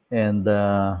 And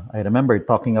I remember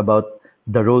talking about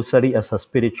the Rosary as a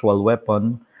spiritual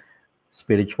weapon,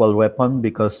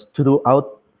 because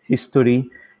throughout history,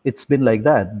 it's been like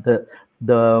that.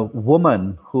 The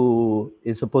woman who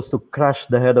is supposed to crush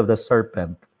the head of the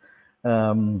serpent,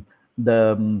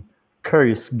 the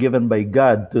curse given by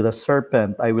God to the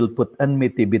serpent, I will put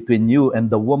enmity between you and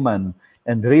the woman.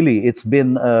 And really, it's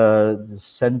been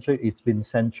centuries,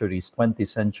 20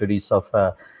 centuries of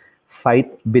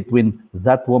fight between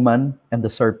that woman and the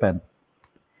serpent.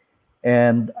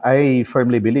 And I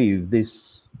firmly believe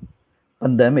this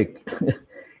pandemic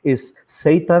is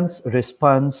Satan's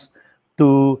response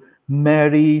to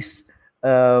Mary's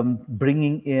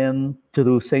bringing in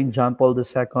to St. John Paul II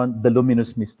the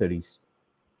luminous mysteries,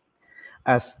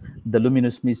 as the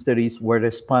luminous mysteries were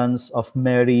response of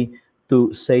Mary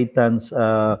to Satan's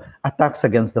attacks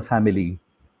against the family.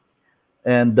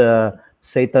 And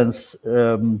Satan's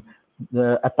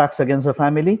attacks against the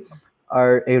family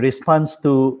are a response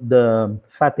to the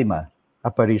Fatima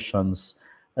apparitions,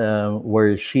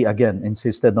 where she again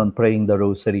insisted on praying the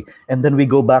rosary. And then we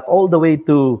go back all the way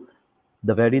to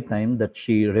the very time that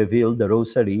she revealed the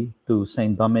rosary to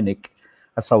Saint Dominic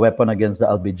as a weapon against the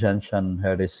Albigensian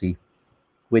heresy,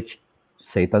 which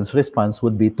Satan's response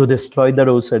would be to destroy the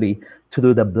rosary, to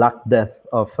do the Black Death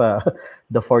of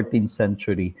the 14th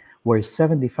century, where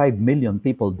 75 million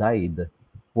people died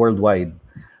worldwide,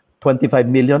 25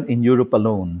 million in Europe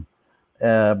alone.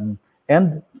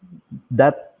 And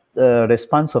that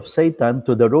response of Satan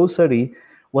to the rosary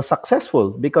was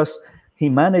successful because he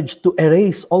managed to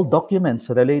erase all documents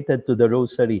related to the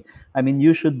rosary. I mean,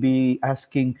 you should be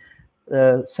asking,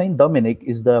 Saint Dominic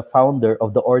is the founder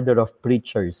of the Order of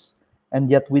Preachers, and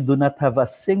yet we do not have a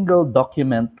single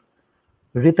document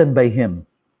written by him.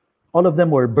 All of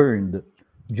them were burned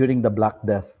during the Black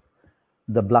Death,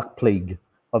 the Black Plague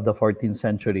of the 14th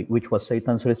century, which was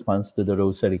Satan's response to the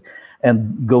rosary.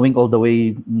 And going all the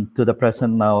way to the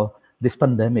present now, this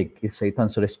pandemic is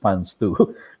Satan's response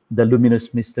to the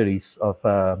luminous mysteries of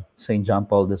St. John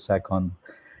Paul II.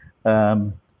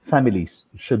 Families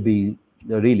should be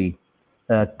really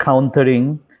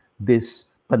countering this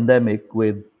pandemic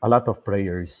with a lot of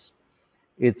prayers.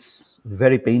 It's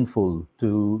very painful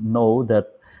to know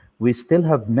that we still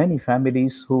have many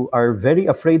families who are very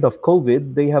afraid of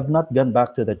COVID. They have not gone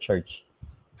back to the church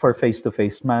for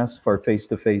face-to-face mass, for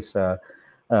face-to-face,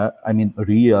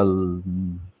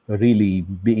 really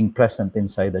being present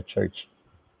inside the church.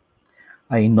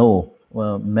 I know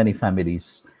many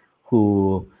families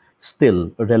who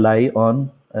still rely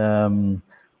on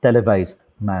televised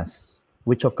mass,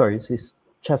 which of course is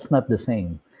just not the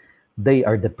same. They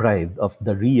are deprived of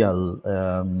the real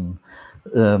um,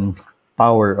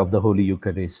 power of the Holy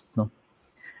Eucharist. No?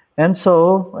 And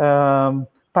so,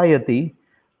 piety,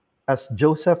 as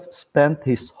Joseph spent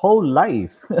his whole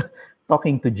life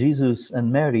talking to Jesus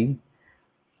and Mary,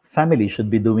 family should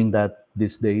be doing that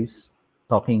these days,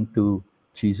 talking to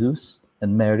Jesus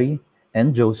and Mary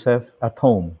and Joseph at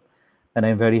home. And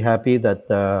I'm very happy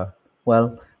that,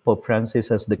 well, Pope Francis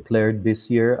has declared this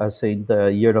year as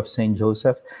Year of Saint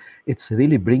Joseph. It's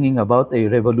really bringing about a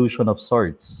revolution of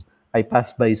sorts. I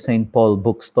passed by St. Paul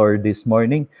bookstore this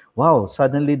morning. Wow,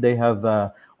 suddenly they have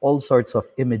all sorts of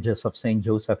images of St.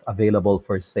 Joseph available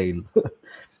for sale,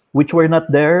 which were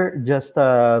not there just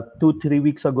 2, 3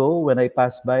 weeks ago when I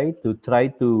passed by to try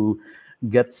to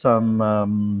get some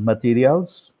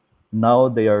materials. Now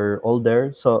they are all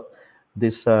there. So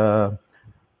this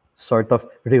sort of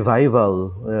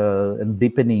revival and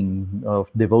deepening of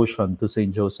devotion to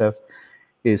Saint Joseph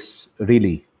is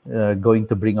really going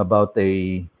to bring about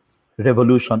a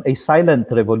revolution, a silent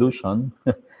revolution,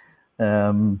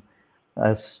 um,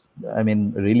 as I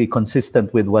mean, really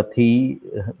consistent with what he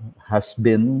has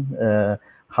been,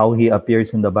 how he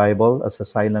appears in the Bible as a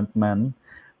silent man.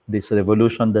 This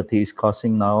revolution that he is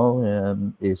causing now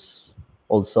is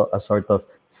also a sort of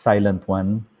silent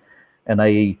one, and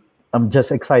I'm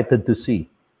just excited to see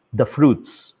the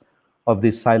fruits of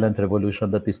this silent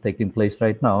revolution that is taking place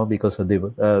right now because of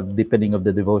the deepening of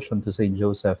the devotion to Saint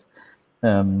Joseph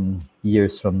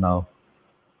years from now.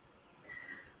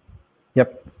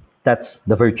 Yep, that's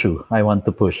the virtue I want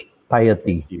to push: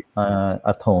 piety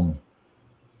at home.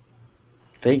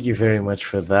 Thank you very much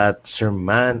for that, Sir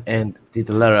Man and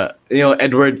Tita Lara.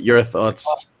 Edward, your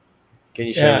thoughts? Can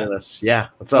you share Yeah, with us? Yeah,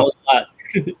 what's a up? lot.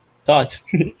 Thoughts.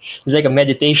 It's like a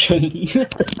meditation.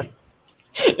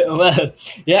 Well,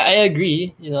 yeah, I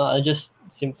agree. I'll just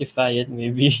simplify it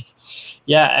maybe.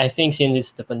 Yeah, I think since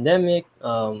it's the pandemic,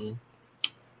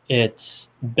 it's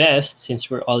best since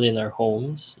we're all in our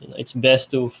homes. It's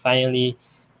best to finally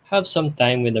have some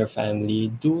time with our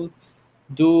family, do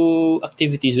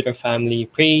activities with our family,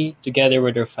 pray together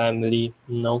with our family.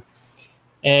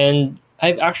 And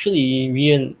I've actually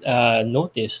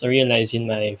noticed or realized in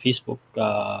my Facebook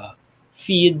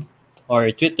feed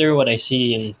or Twitter, what I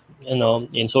see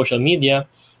in social media,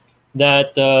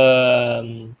 that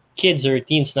kids or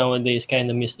teens nowadays kind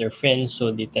of miss their friends,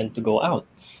 so they tend to go out.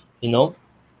 You know,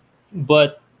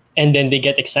 but and then they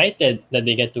get excited that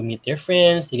they get to meet their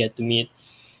friends, they get to meet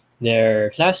their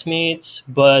classmates.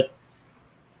 But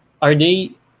are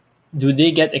they do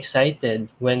they get excited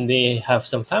when they have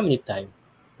some family time?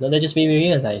 No, that just made me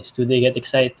realize. Do they get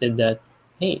excited that,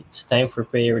 hey, it's time for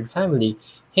prayer with family?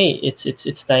 Hey,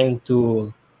 it's time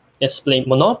to let's play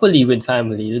Monopoly with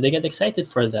family. Do they get excited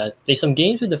for that? Play some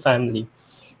games with the family.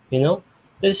 You know,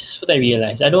 this is what I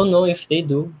realized. I don't know if they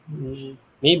do.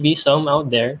 Maybe some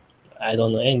out there. I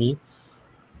don't know any.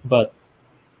 But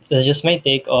that's just my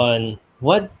take on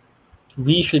what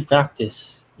we should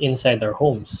practice inside our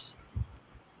homes.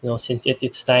 Since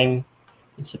it's time,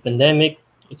 it's a pandemic,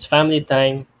 it's family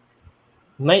time.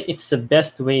 It's the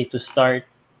best way to start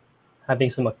having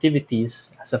some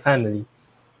activities as a family.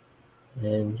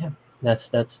 And yeah, that's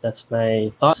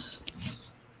my thoughts.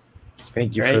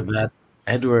 Thank you for Right? that,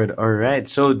 Edward. All right.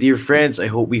 So, dear friends,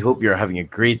 we hope you're having a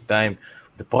great time.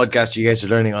 The podcast, you guys are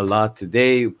learning a lot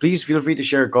today. Please feel free to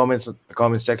share comments in the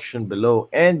comment section below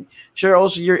and share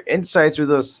also your insights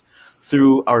with us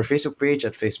through our Facebook page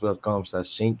at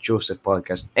facebook.com/St. Joseph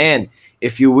Podcast. And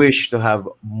if you wish to have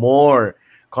more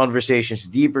conversations,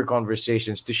 deeper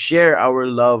conversations, to share our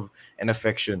love and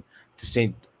affection to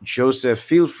St. Joseph,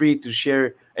 feel free to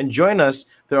share and join us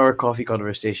through our coffee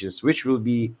conversations, which will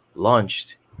be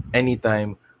launched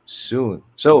anytime soon.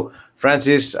 So,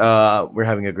 Francis, we're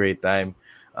having a great time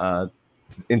uh,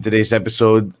 in today's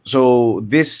episode. So,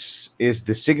 this is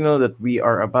the signal that we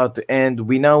are about to end.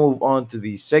 We now move on to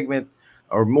the segment,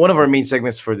 or one of our main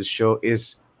segments for this show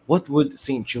is what would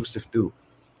Saint Joseph do?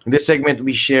 In this segment,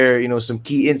 we share, some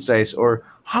key insights, or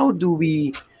how do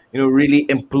we, really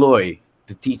employ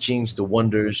the teachings, the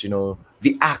wonders,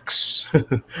 the acts,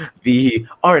 the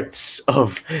arts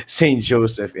of Saint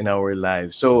Joseph in our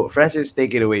lives. So, Francis,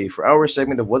 take it away for our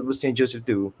segment of what would Saint Joseph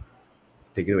do.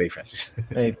 Take it away, Francis.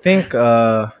 I think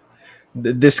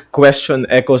this question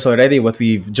echoes already what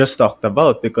we've just talked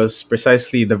about, because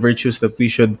precisely the virtues that we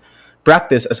should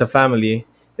practice as a family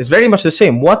is very much the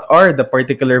same. What are the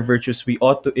particular virtues we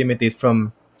ought to imitate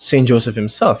from Saint Joseph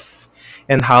himself,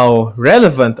 and how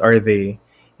relevant are they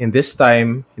in this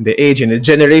time, in the age, in the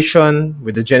generation,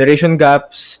 with the generation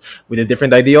gaps, with the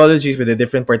different ideologies, with the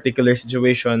different particular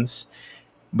situations?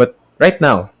 But right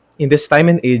now, in this time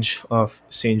and age of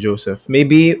Saint Joseph,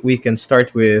 maybe we can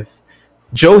start with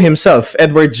Joe himself,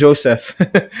 Edward Joseph.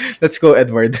 Let's go,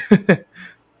 Edward.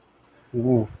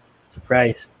 Ooh,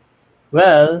 surprise.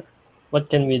 Well, what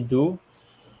can we do?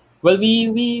 Well,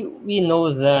 we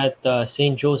know that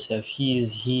Saint Joseph.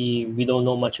 He. We don't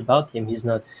know much about him. He's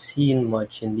not seen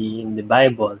much in the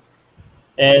Bible.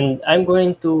 And I'm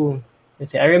going to,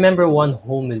 let's say, I remember one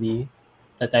homily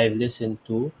that I've listened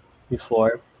to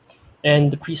before,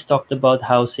 and the priest talked about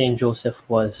how Saint Joseph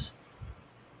was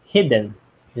hidden,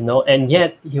 and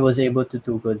yet he was able to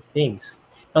do good things.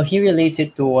 Now he relates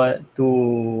it to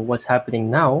what's happening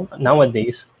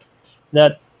nowadays,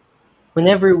 that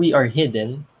whenever we are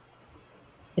hidden,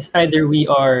 it's either we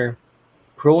are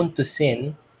prone to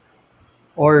sin,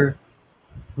 or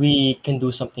we can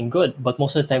do something good. But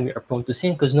most of the time we are prone to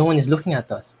sin because no one is looking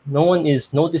at us. No one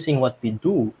is noticing what we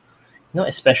do.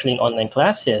 Especially in online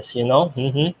classes.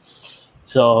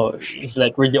 So it's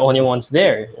like we're the only ones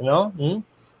there. And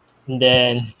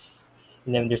then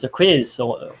there's a quiz.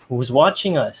 So who's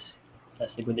watching us?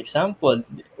 That's a good example.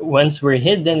 Once we're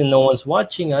hidden and no one's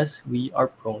watching us, we are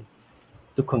prone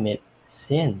to commit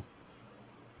sin.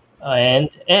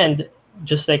 And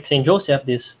just like Saint Joseph,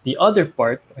 this the other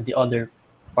part, or the other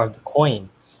part of the coin.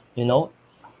 You know,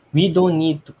 we don't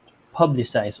need to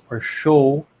publicize or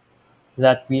show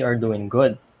that we are doing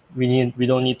good. We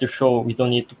don't need to show. We don't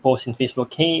need to post in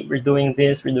Facebook. Hey, we're doing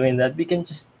this. We're doing that. We can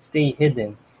just stay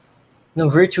hidden.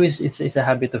 Virtue is a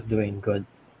habit of doing good.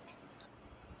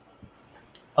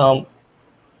 Um,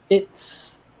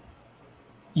 it's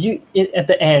at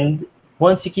the end.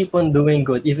 Once you keep on doing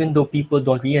good, even though people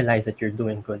don't realize that you're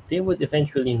doing good, they would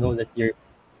eventually know that you're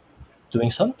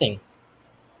doing something.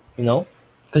 You know,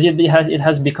 because it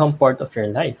has become part of your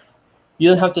life. You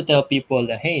don't have to tell people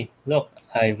that, hey, look,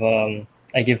 I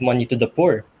give money to the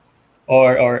poor,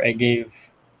 or I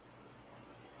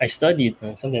studied,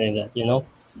 or something like that.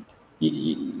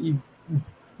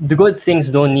 The good things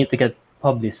don't need to get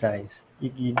publicized.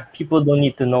 People don't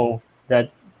need to know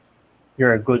that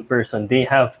you're a good person. They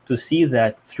have to see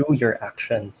that through your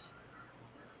actions.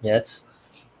 Yes.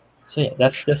 So yeah,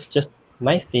 that's just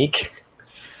my take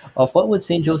of what would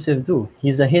Saint Joseph do.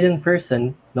 He's a hidden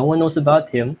person. No one knows about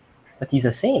him, but he's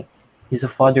a saint. He's a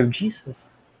father of Jesus.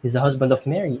 He's a husband of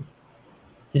Mary.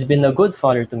 He's been a good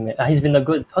father to Mary. He's been a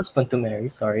good husband to Mary.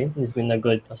 Sorry, he's been a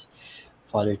good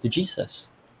father to Jesus.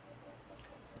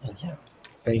 And yeah.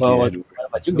 Thank Well, you, what Edward.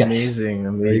 about you guys?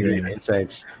 Amazing, Very great amazing.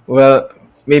 insights. Well,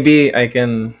 maybe I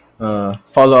can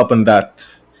follow up on that.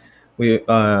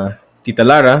 Tita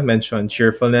Lara mentioned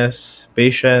cheerfulness,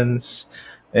 patience,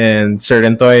 and Sir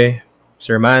Rentoy,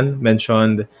 Sir Man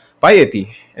mentioned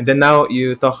piety. And then now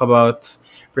you talk about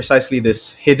precisely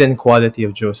this hidden quality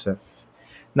of Joseph.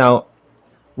 Now,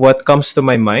 what comes to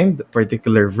my mind,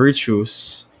 particular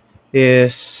virtues,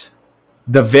 is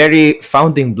the very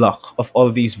founding block of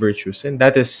all these virtues, and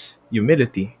that is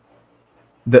humility.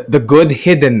 The good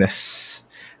hiddenness,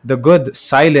 the good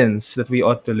silence that we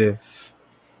ought to live.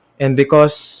 And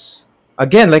because,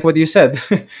 again, like what you said,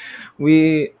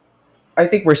 we I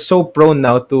think we're so prone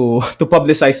now to to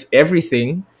publicize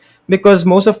everything because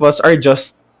most of us are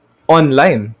just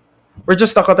online. We're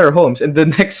just stuck at our homes, and the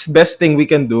next best thing we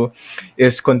can do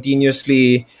is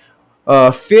continuously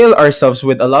fill ourselves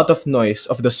with a lot of noise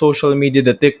of the social media,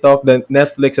 the TikTok, the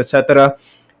Netflix, etc.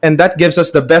 And that gives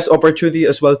us the best opportunity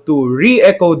as well to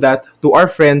re-echo that to our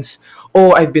friends.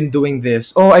 Oh, I've been doing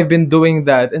this. Oh, I've been doing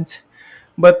that. And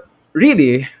but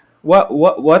really,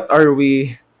 what are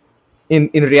we in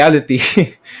reality?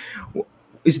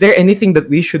 Is there anything that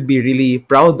we should be really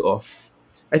proud of?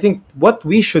 I think what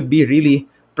we should be really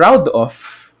proud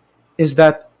of is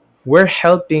that we're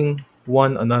helping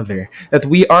one another, that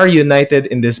we are united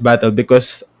in this battle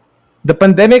because the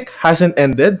pandemic hasn't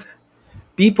ended.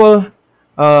 People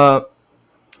uh,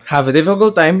 have a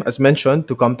difficult time, as mentioned,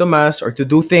 to come to mass or to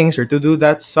do things or to do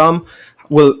that. Some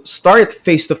will start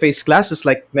face to face classes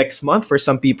like next month for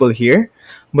some people here,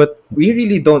 but we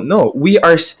really don't know. We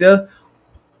are still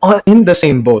in the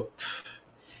same boat.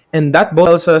 And that both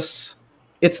tells us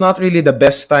it's not really the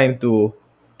best time to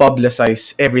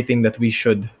publicize everything that we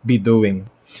should be doing.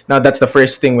 Now, that's the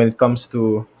first thing when it comes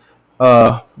to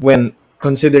when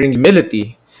considering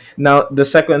humility. Now, the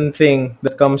second thing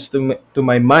that comes to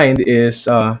my mind is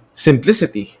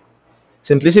simplicity.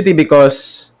 Simplicity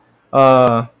because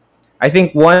I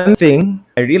think one thing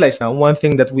I realize now, one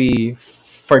thing that we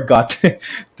forgot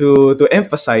to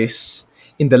emphasize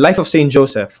in the life of Saint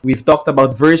Joseph. We've talked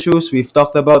about virtues, we've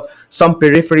talked about some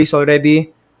peripheries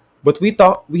already, but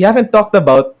we haven't talked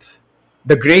about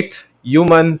the great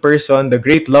human person, the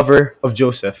great lover of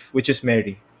Joseph, which is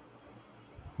Mary,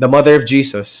 the mother of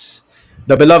Jesus,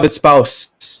 the beloved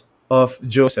spouse of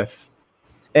Joseph.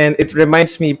 And it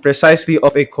reminds me precisely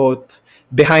of a quote: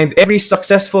 behind every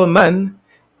successful man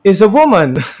is a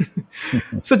woman.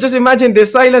 So just imagine the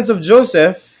silence of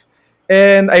Joseph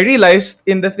And I realized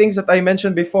in the things that I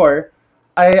mentioned before,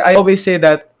 I always say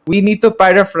that we need to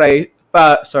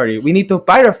we need to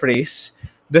paraphrase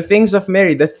the things of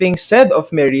Mary, the things said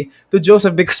of Mary to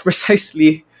Joseph, because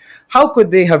precisely how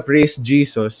could they have raised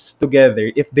Jesus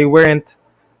together if they weren't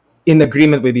in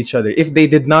agreement with each other, if they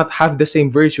did not have the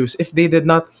same virtues, if they did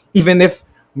not, even if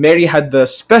Mary had the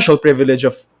special privilege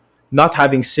of not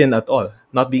having sin at all,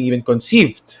 not being even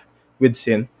conceived with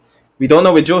sin. We don't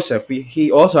know with Joseph.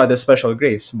 He also had a special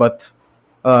grace, but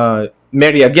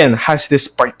Mary again has this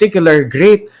particular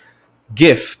great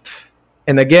gift.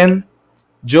 And again,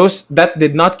 that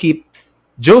did not keep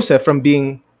Joseph from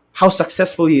being how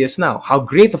successful he is now, how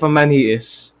great of a man he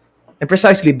is. And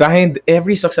precisely behind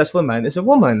every successful man is a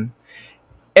woman.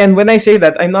 And when I say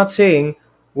that, I'm not saying,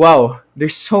 wow,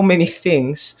 there's so many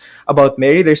things about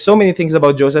Mary, there's so many things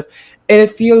about Joseph, and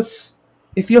it feels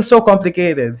so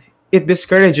complicated. It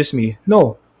discourages me.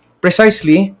 No.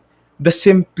 Precisely the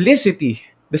simplicity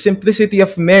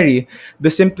of Mary,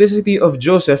 the simplicity of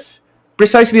Joseph,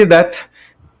 precisely that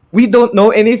we don't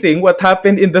know anything what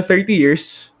happened in the 30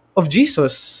 years of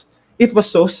Jesus. It was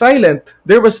so silent.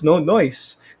 There was no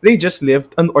noise. They just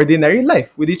lived an ordinary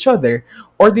life with each other.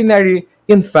 Ordinary,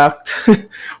 in fact,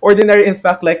 ordinary, in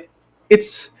fact, like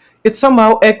it's it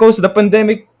somehow echoes the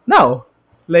pandemic now.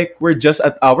 Like we're just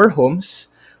at our homes,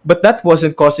 but that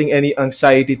wasn't causing any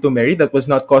anxiety to Mary. That was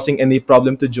not causing any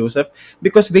problem to Joseph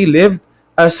because they lived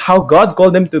as how God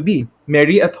called them to be.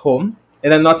 Mary at home,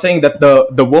 and I'm not saying that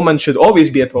the woman should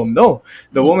always be at home. No,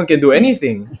 the woman can do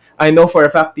anything. I know for a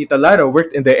fact Tita Lara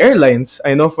worked in the airlines.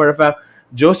 I know for a fact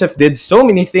Joseph did so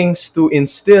many things to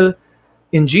instill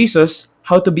in Jesus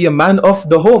how to be a man of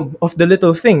the home, of the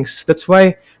little things. That's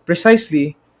why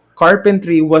precisely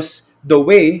carpentry was the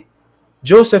way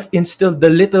Joseph instilled the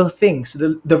little things,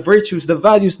 the virtues, the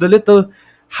values, the little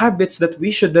habits that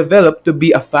we should develop to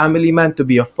be a family man, to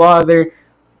be a father.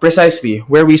 Precisely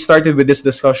where we started with this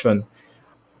discussion.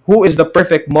 Who is the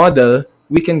perfect model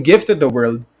we can give to the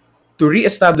world to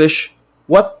reestablish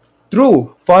what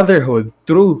true fatherhood,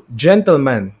 true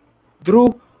gentleman,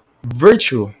 true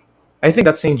virtue? I think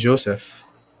that's Saint Joseph.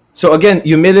 So again,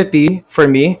 humility for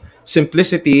me,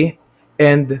 simplicity,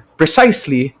 and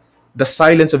precisely the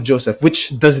silence of Joseph,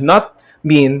 which does not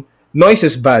mean noise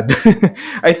is bad.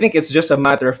 I think it's just a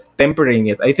matter of tempering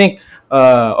it. I think,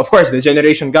 of course, the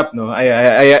generation gap. No,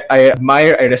 I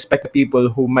admire, I respect the people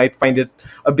who might find it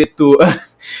a bit too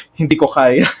hindi ko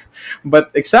kaya.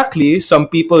 But exactly, some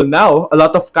people now, a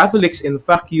lot of Catholics, in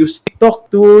fact, use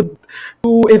TikTok to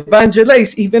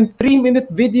evangelize, even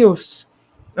 3-minute videos.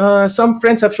 Some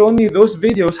friends have shown me those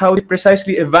videos, how they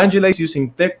precisely evangelize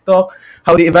using TikTok,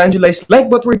 how they evangelize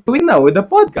like what we're doing now with the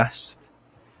podcast.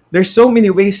 There's so many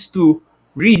ways to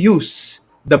reuse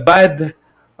the bad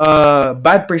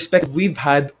perspective we've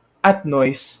had at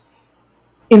noise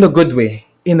in a good way,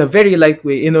 in a very light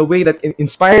way, in a way that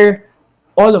inspire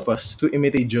all of us to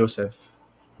imitate Joseph.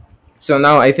 So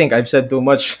now I think I've said too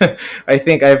much. I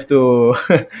think I have to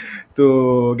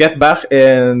to get back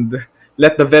and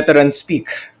let the veterans speak.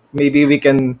 Maybe we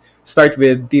can start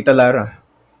with Tita Lara.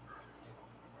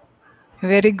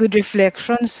 Very good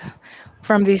reflections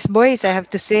from these boys, I have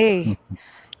to say.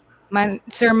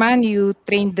 Sir Man, you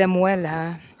trained them well,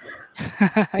 huh?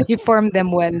 You formed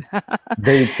them well.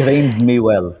 They trained me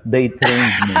well. They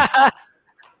trained me.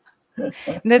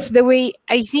 That's the way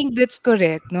I think that's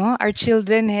correct, no? Our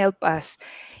children help us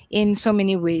in so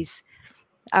many ways.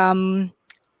 Um,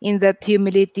 in that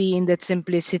humility, in that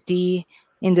simplicity,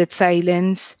 in that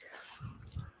silence.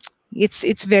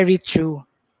 It's very true.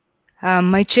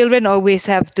 My children always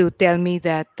have to tell me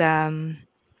that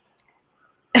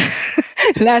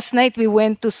last night we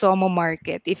went to Somo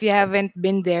Market. If you haven't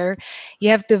been there, you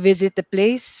have to visit the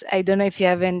place. I don't know if you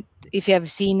have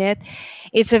seen it.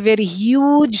 It's a very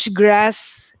huge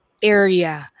grass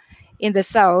area in the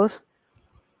south.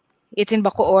 It's in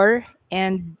Bacoor,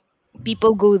 and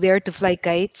people go there to fly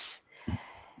kites.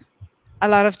 A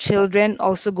lot of children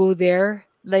also go there,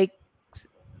 like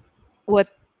what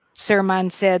Serman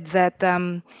said, that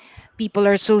people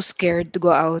are so scared to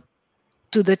go out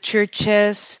to the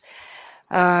churches.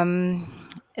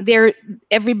 There,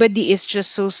 everybody is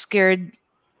just so scared.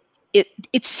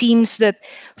 It seems that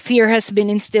fear has been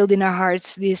instilled in our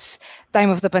hearts this time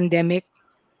of the pandemic.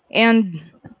 And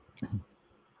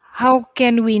how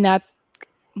can we not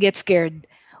get scared?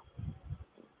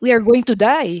 We are going to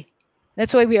die.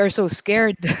 That's why we are so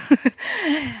scared.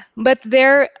 But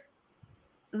there,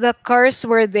 the cars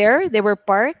were there. They were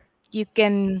parked. You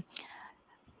can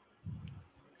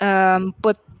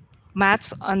put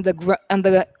mats on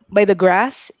the by the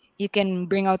grass. You can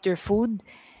bring out your food.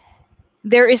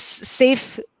 There is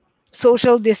safe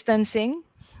social distancing.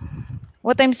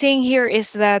 What I'm saying here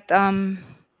is that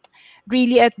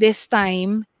really at this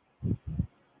time,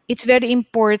 it's very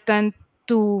important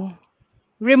to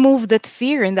remove that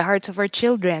fear in the hearts of our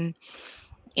children.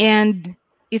 And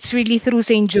it's really through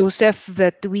Saint Joseph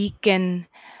that we can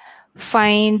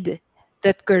find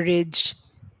that courage.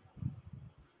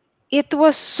 It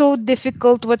was so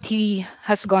difficult what he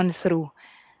has gone through.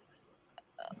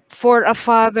 For a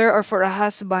father or for a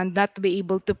husband not to be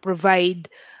able to provide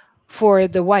for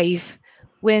the wife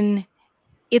when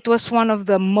it was one of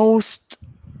the most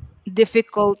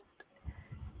difficult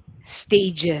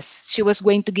stages. She was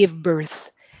going to give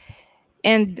birth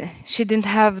and she didn't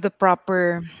have the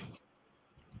proper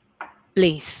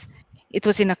place. It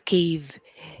was in a cave.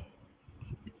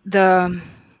 The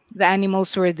the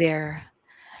animals were there.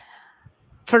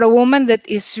 For a woman that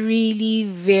is really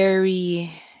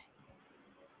very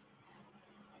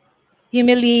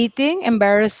humiliating,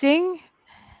 embarrassing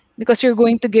because you're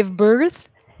going to give birth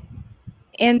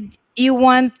and you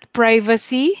want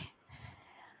privacy,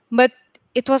 but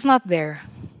it was not there.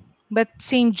 But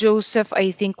Saint Joseph,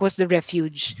 I think, was the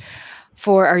refuge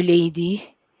for Our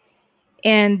Lady,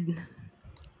 and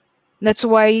that's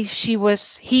why he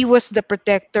was the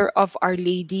protector of Our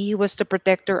Lady. He was the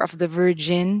protector of the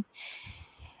Virgin,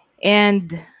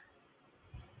 and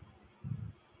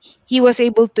he was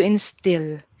able to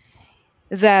instill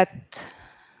that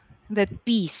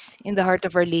peace in the heart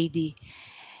of Our Lady.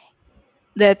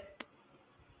 That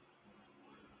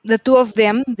the two of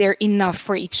them, they're enough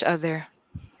for each other.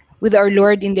 With our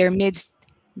Lord in their midst,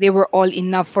 they were all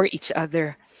enough for each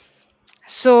other.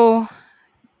 So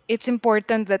it's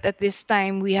important that at this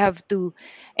time we have to,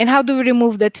 and how do we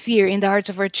remove that fear in the hearts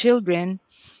of our children?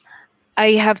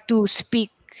 I have to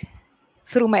speak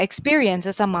through my experience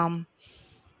as a mom.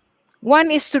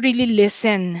 One is to really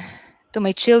listen to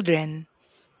my children.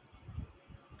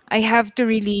 I have to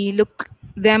really look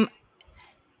them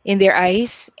in their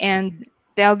eyes and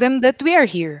tell them that we are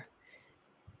here.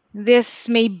 This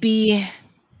may be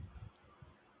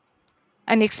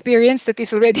an experience that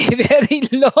is already very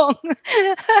long,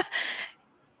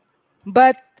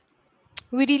 but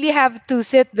we really have to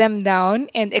sit them down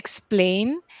and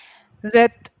explain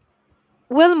that,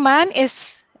 well, man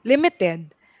is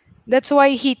limited. That's why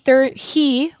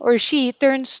he or she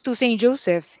turns to Saint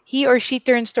Joseph. He or she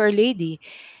turns to Our Lady,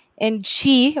 and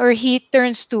she or he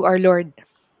turns to our Lord.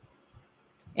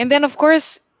 And then, of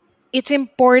course, it's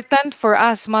important for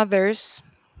us mothers,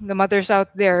 the mothers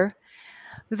out there,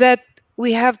 that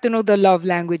we have to know the love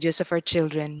languages of our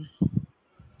children.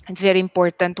 It's very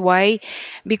important. Why?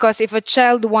 Because if a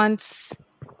child wants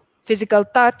physical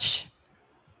touch,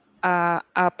 a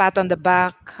pat on the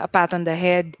back, a pat on the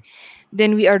head,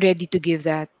 then we are ready to give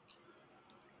that.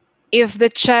 If the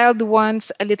child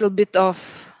wants a little bit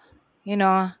of, you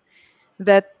know,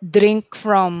 that drink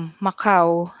from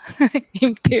Macau,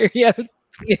 imperial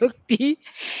milk tea,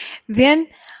 then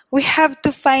we have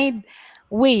to find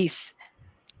ways.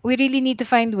 We really need to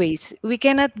find ways. We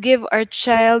cannot give our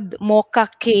child mocha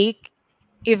cake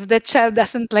if the child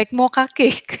doesn't like mocha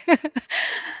cake.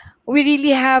 We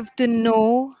really have to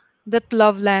know that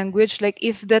love language. Like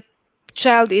if that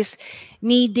child is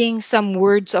needing some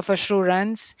words of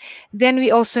assurance, then we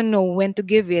also know when to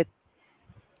give it.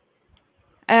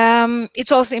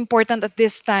 It's also important at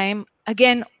this time.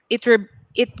 Again,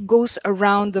 it goes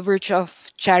around the virtue of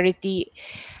charity.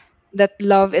 That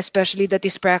love, especially that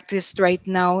is practiced right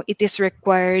now, it is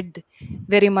required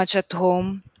very much at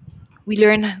home. We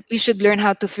should learn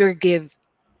how to forgive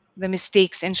the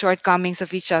mistakes and shortcomings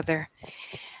of each other.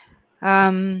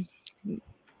 Um,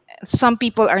 some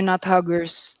people are not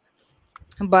huggers,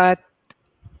 but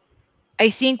I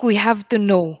think we have to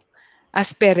know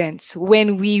as parents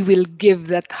when we will give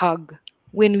that hug,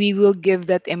 when we will give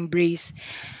that embrace.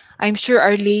 I'm sure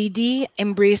Our Lady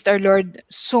embraced our Lord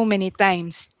so many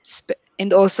times,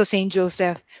 and also Saint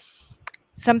Joseph.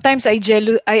 Sometimes I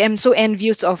am so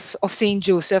envious of Saint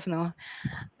Joseph, no,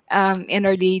 and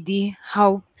Our Lady,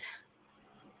 how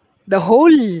the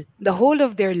whole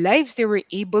of their lives they were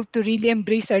able to really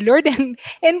embrace our Lord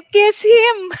and kiss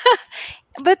Him.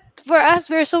 But for us,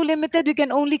 we're so limited. We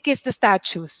can only kiss the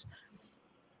statues.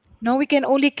 No, we can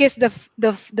only kiss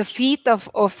the feet of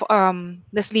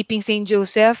the sleeping Saint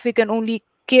Joseph. We can only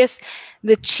kiss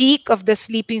the cheek of the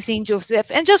sleeping Saint Joseph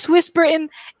and just whisper in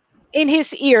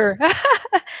his ear.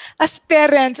 As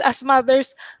parents, as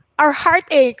mothers, our heart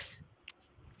aches.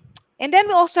 And then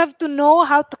we also have to know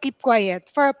how to keep quiet.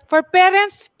 For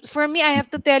parents, for me, I have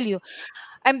to tell you,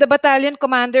 I'm the battalion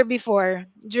commander before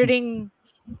during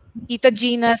Tita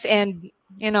Gina's and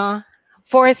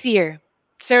fourth year.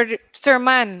 Sir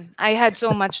Man, I had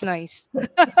so much noise.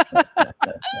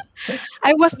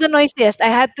 I was the noisiest. I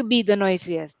had to be the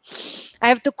noisiest. I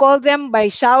have to call them by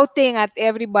shouting at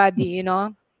everybody, you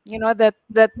know. You know that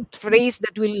phrase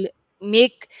that will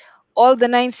make all the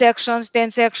 9 sections,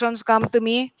 10 sections come to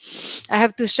me. I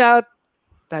have to shout,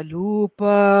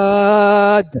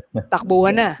 "Talupad!"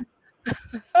 Takbuhan na.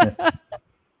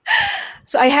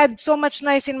 So I had so much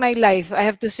noise in my life, I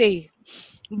have to say.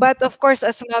 But of course,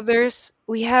 as mothers,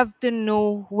 we have to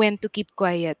know when to keep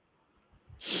quiet.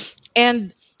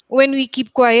 And when we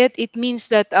keep quiet, it means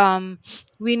that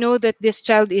we know that this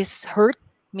child is hurt.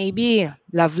 Maybe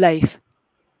love life.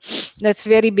 That's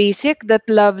very basic. That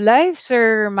love life,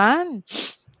 sir man.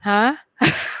 Huh?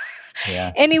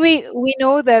 Yeah. Anyway, we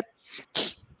know that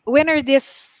when are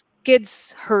these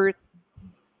kids hurt,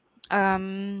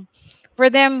 um, for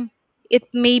them, it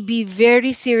may be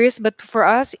very serious, but for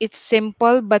us, it's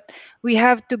simple. But we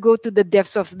have to go to the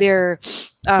depths of their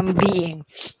being,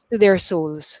 to their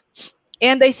souls.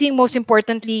 And I think most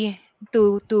importantly,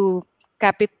 to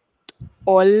cap it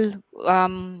all,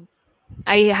 um,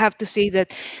 I have to say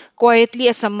that quietly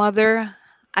as a mother,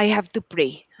 I have to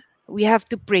pray. We have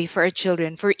to pray for our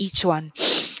children, for each one,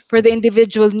 for the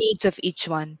individual needs of each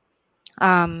one.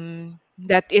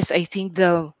 That is, I think,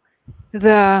 the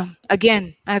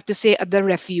again, I have to say, the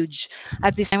refuge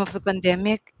at this time of the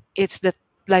pandemic. It's that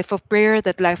life of prayer,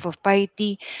 that life of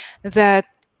piety, that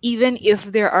even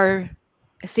if there are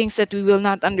things that we will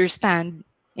not understand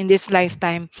in this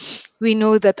lifetime, we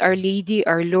know that Our Lady,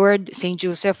 our Lord, Saint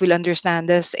Joseph will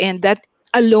understand us, and that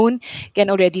alone can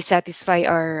already satisfy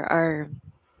our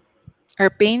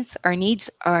pains, our needs,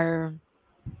 our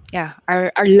yeah,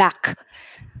 our lack,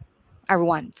 our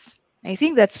wants. I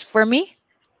think that's for me.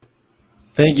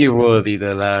 Thank you,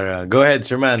 Tita Lara. Go ahead,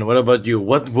 Sir Man. What about you?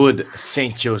 What would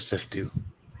Saint Joseph do?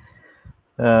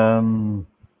 Um,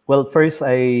 well, first,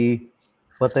 I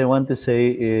what I want to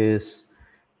say is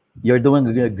you're doing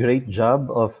a great job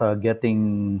of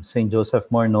getting Saint Joseph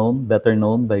more known, better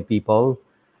known by people,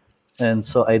 and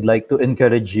so I'd like to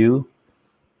encourage you.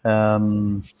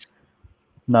 Um,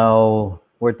 Now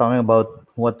we're talking about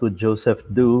what would Joseph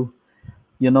do.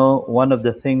 You know, one of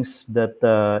the things that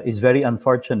is very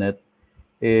unfortunate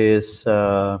is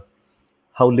how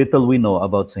little we know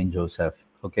about Saint Joseph.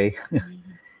 Okay,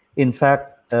 in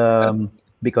fact,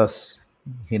 because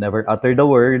he never uttered a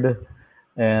word,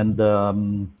 and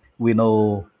we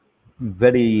know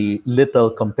very little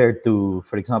compared to,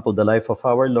 for example, the life of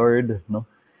our Lord. No,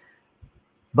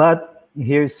 but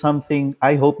here's something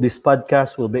I hope this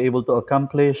podcast will be able to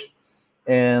accomplish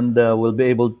and will be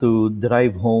able to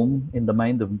drive home in the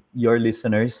mind of your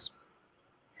listeners.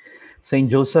 Saint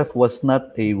Joseph was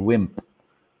not a wimp.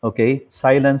 Okay,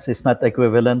 silence is not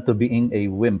equivalent to being a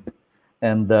wimp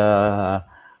and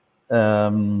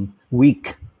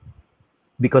weak,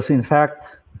 because in fact,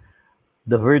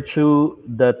 the virtue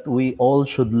that we all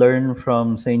should learn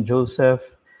from Saint Joseph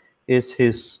is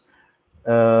his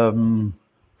um,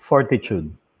 fortitude,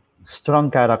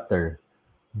 strong character,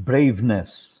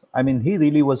 braveness. I mean, he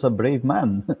really was a brave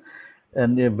man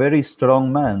and a very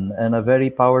strong man and a very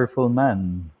powerful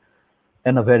man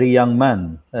and a very young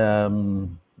man.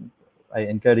 I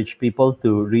encourage people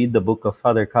to read the book of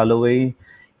Father Calloway.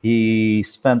 He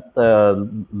spent a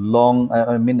long,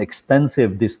 I mean,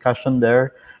 extensive discussion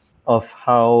there of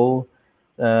how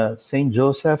Saint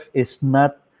Joseph is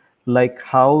not like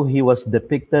how he was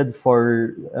depicted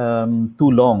for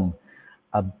too long.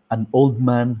 An old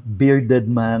man, bearded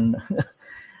man.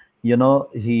 You know,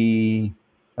 he,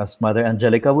 as Mother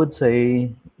Angelica would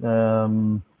say,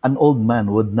 an old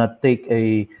man would not take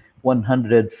a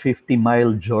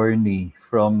 150-mile journey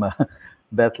from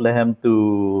Bethlehem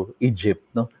to Egypt.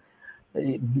 No,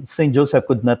 Saint Joseph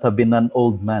could not have been an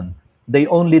old man. They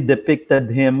only depicted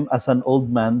him as an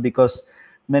old man because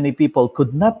many people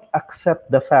could not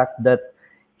accept the fact that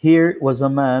here was a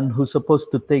man who's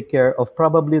supposed to take care of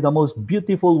probably the most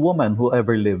beautiful woman who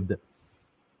ever lived,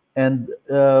 and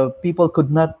people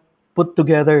could not put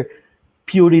together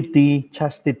purity,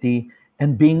 chastity,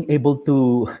 and being able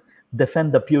to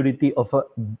defend the purity of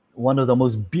one of the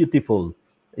most beautiful,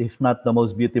 if not the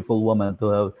most beautiful woman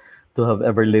to have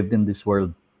ever lived in this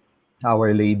world,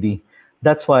 Our Lady.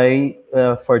 That's why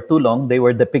for too long they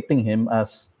were depicting him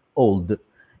as old,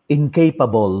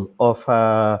 incapable of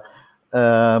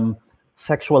um,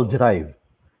 sexual drive.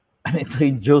 I mean,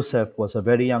 Saint Joseph was a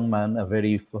very young man, a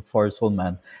very forceful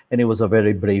man, and he was a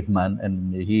very brave man.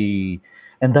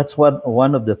 And that's what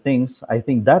one of the things I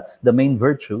think that's the main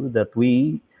virtue that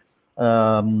we,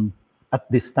 at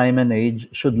this time and age,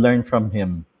 should learn from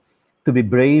him. To be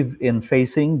brave in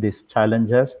facing these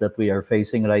challenges that we are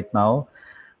facing right now.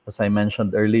 As I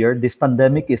mentioned earlier, this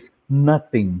pandemic is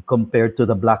nothing compared to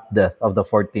the Black Death of the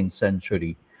 14th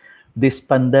century. This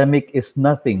pandemic is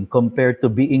nothing compared to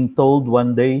being told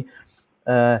one day,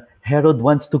 Herod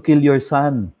wants to kill your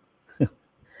son.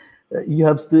 You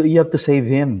have to save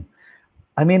him.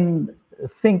 I mean,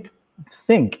 think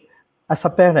think as a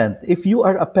parent. If you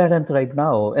are a parent right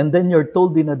now, and then you're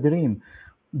told in a dream,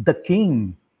 the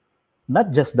king,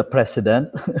 not just the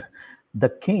president, the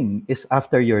king is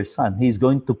after your son. He's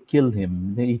going to kill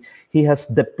him. He has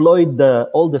deployed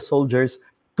all the soldiers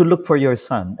to look for your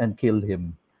son and kill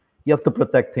him. You have to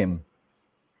protect him.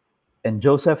 And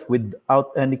Joseph,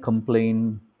 without any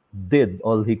complaint, did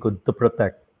all he could to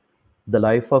protect the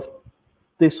life of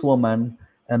this woman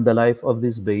and the life of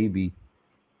this baby.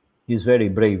 He's very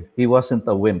brave. He wasn't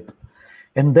a wimp.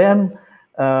 And then,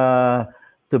 uh,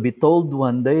 to be told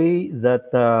one day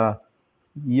that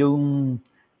yung,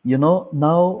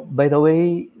 now, by the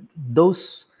way,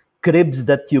 those cribs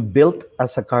that you built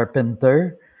as a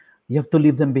carpenter, you have to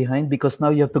leave them behind because now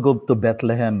you have to go to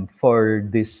Bethlehem for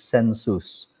this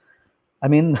census. I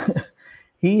mean,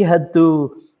 he had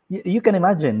to. You can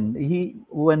imagine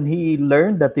when he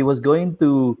learned that he was going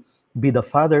to be the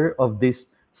father of this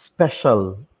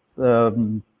special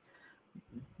um,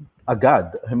 a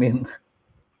god. I mean,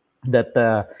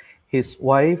 that his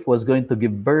wife was going to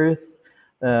give birth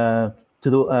to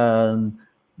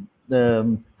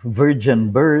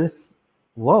virgin birth.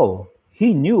 Wow,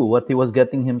 he knew what he was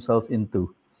getting himself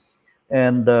into,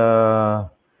 and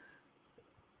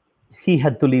he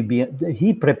had to leave.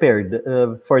 He prepared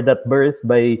for that birth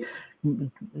by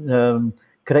um,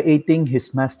 creating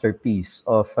his masterpiece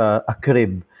of a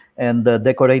crib and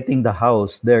decorating the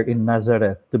house there in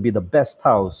Nazareth to be the best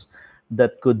house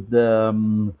that could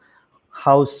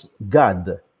house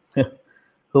God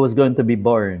who was going to be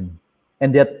born.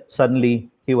 And yet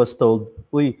suddenly he was told,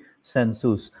 Uy,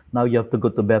 census, now you have to go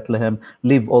to Bethlehem,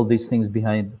 leave all these things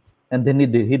behind. And then he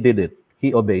did it.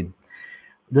 He obeyed.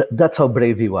 That's how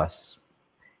brave he was.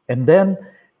 And then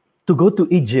to go to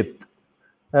Egypt,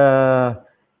 uh,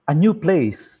 a new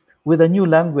place with a new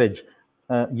language.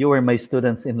 You were my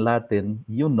students in Latin.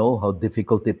 You know how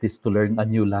difficult it is to learn a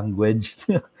new language.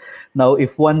 Now,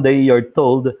 if one day you're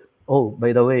told, oh,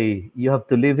 by the way, you have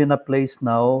to live in a place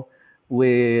now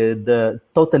with a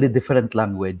totally different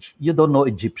language. You don't know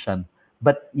Egyptian,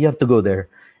 but you have to go there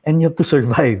and you have to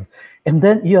survive. And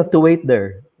then you have to wait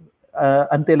there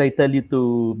until I tell you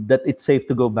that it's safe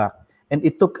to go back. And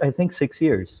it took, I think, 6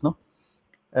 years, no?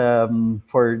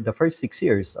 For the first 6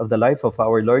 years of the life of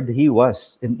our Lord, he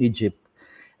was in Egypt.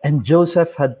 And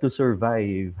Joseph had to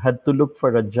survive, had to look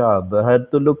for a job, had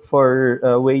to look for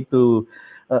a way to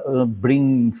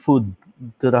bring food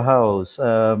to the house,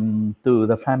 to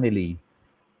the family.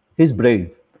 He's brave.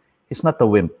 He's not a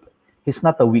wimp. He's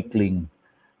not a weakling.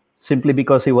 Simply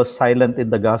because he was silent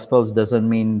in the Gospels doesn't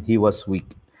mean he was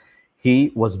weak.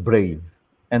 He was brave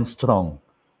and strong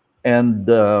and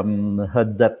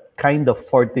had that kind of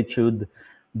fortitude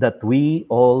that we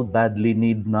all badly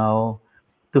need now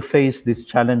to face these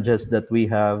challenges that we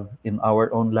have in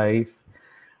our own life.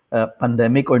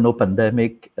 Pandemic or no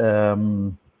pandemic,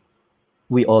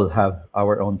 we all have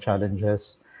our own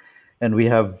challenges. And we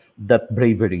have that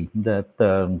bravery, that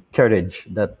courage,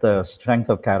 that strength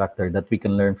of character that we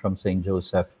can learn from St.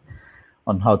 Joseph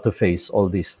on how to face all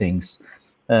these things.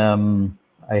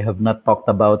 I have not talked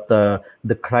about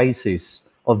the crisis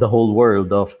of the whole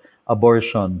world of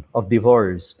abortion, of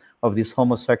divorce, of this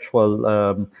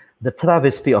homosexual, the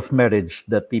travesty of marriage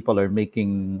that people are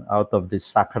making out of this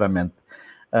sacrament.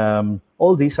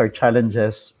 All these are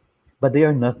challenges, but they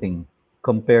are nothing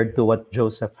compared to what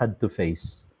Joseph had to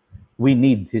face. We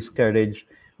need his courage,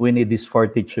 we need his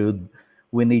fortitude,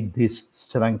 we need his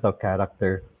strength of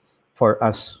character for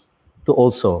us to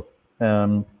also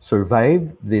survive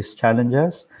these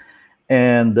challenges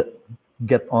and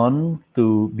get on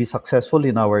to be successful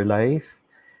in our life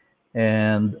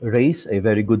and raise a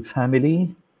very good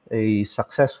family, a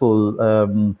successful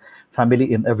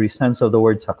family in every sense of the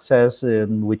word success,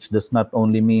 in which does not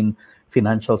only mean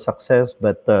financial success,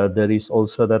 but there is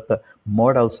also that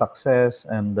moral success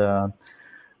and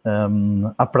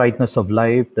uprightness of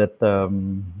life that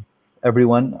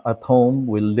everyone at home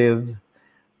will live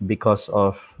because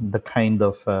of the kind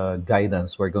of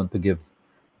guidance we're going to give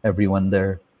everyone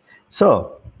there.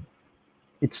 So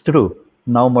it's true.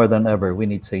 Now more than ever, we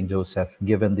need Saint Joseph.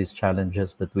 Given these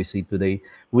challenges that we see today,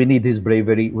 we need his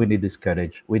bravery, we need his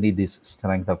courage, we need his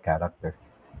strength of character.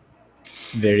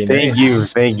 Very Thank you.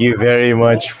 nice. Thank you very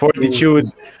much.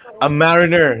 Fortitude, a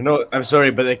mariner. No, I'm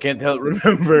sorry, but I can't help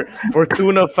remember.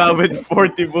 Fortuna Favit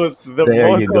Fortibus, the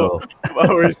There you motto go. of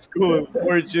our school.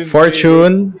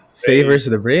 Fortune favors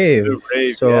the The brave. brave,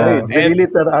 Hey, So And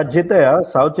Dililiter Agite,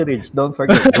 Southridge. Don't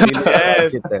forget, Dililiter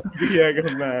yes, Agite.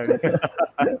 Biyaga man.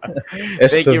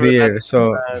 Thank you for that, Estuvir.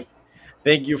 So man.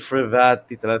 Thank you for that,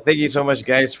 Tita. Thank you so much,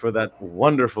 guys, for that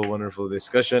wonderful, wonderful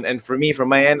discussion. And for me, from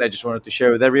my end, I just wanted to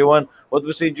share with everyone what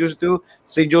would St. Joseph do?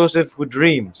 St. Joseph would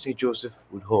dream, St. Joseph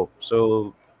would hope.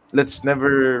 So let's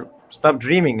never stop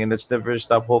dreaming and let's never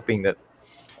stop hoping that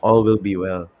all will be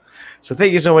well. So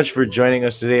thank you so much for joining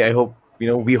us today. I hope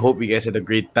we hope you guys had a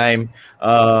great time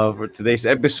for today's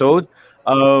episode.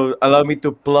 Allow me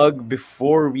to plug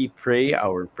before we pray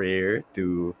our prayer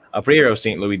to a prayer of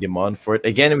Saint Louis de Montfort.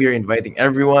 Again, we are inviting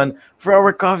everyone for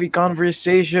our coffee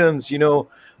conversations.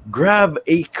 Grab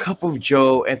a cup of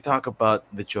Joe and talk about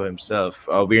the Joe himself.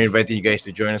 We're inviting you guys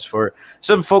to join us for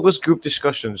some focus group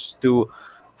discussions to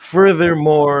further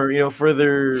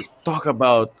talk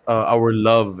about our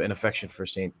love and affection for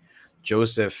Saint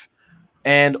Joseph.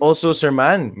 And also, Sir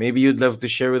Man, maybe you'd love to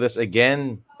share with us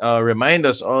again. Remind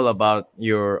us all about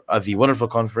your the wonderful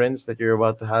conference that you're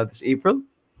about to have this April.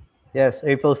 Yes,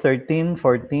 April 13,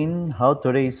 14, how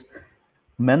to raise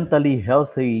mentally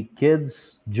healthy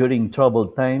kids during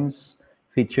troubled times,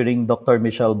 featuring Dr.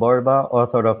 Michelle Borba,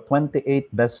 author of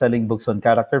 28 best-selling books on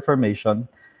character formation,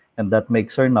 and that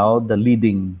makes her now the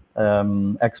leading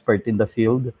expert in the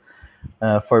field.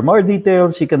 For more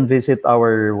details, you can visit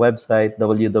our website,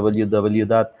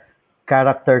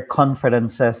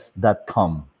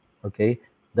 www.characterconferences.com. Okay,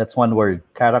 that's one word,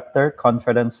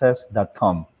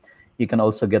 characterconferences.com. You can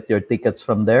also get your tickets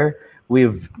from there.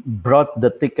 We've brought the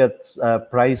tickets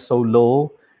price so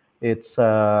low. It's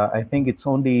I think it's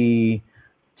only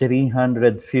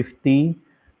 350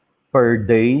 per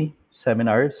day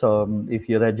seminar. So if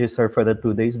you register for the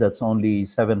 2 days, that's only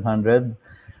 700.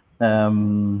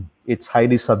 It's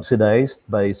highly subsidized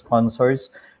by sponsors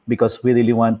because we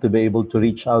really want to be able to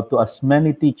reach out to as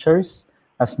many teachers,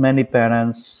 as many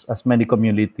parents, as many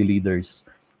community leaders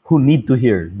who need to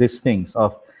hear these things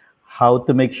of how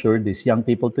to make sure these young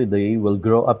people today will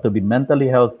grow up to be mentally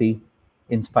healthy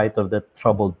in spite of the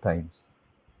troubled times.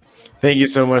 Thank you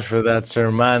so much for that,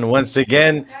 Sir Man. Once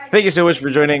again, thank you so much for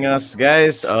joining us,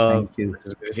 guys. Thank you. This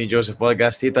is the St. Joseph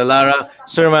Podcast. Tita Lara,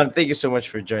 Sir Man, thank you so much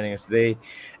for joining us today.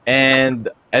 And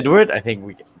Edward, I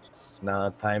think it's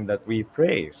now time that we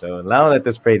pray. So now let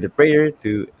us pray the prayer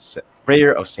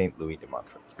of Saint Louis de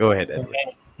Montfort. Go ahead, Edward.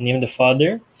 Okay. In the name of the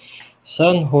Father,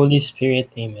 Son, Holy Spirit.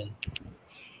 Amen.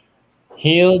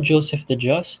 Hail, Joseph the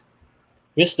Just.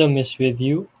 Wisdom is with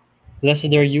you.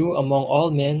 Blessed are you among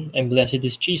all men, and blessed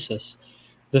is Jesus,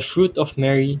 the fruit of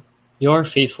Mary, your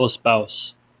faithful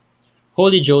spouse.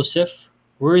 Holy Joseph,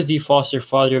 worthy foster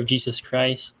father of Jesus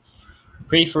Christ,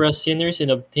 pray for us sinners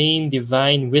and obtain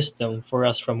divine wisdom for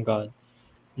us from God,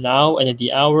 now and at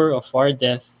the hour of our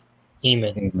death.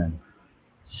 Amen. Amen.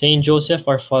 Saint Joseph,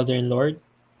 our Father and Lord,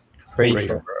 pray Pray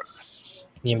for for us. us.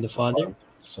 In the name of the Father,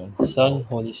 So, Son,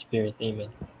 Holy Spirit. Amen.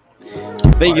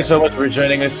 thank you so much for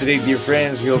joining us today, dear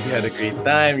friends. We hope you had a great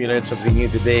time. You learned something new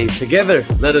today. Together,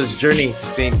 let us journey to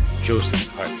St.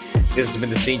 Joseph's heart. This has been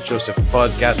the St. Joseph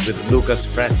Podcast with Lucas,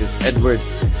 Francis, Edward,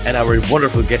 and our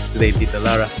wonderful guests today, Tita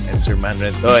Lara and Sir Man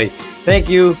Rentoy. Thank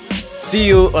you. See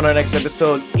you on our next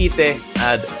episode. Ite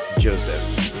ad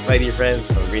Joseph. Bye, dear friends.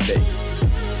 Have a great day.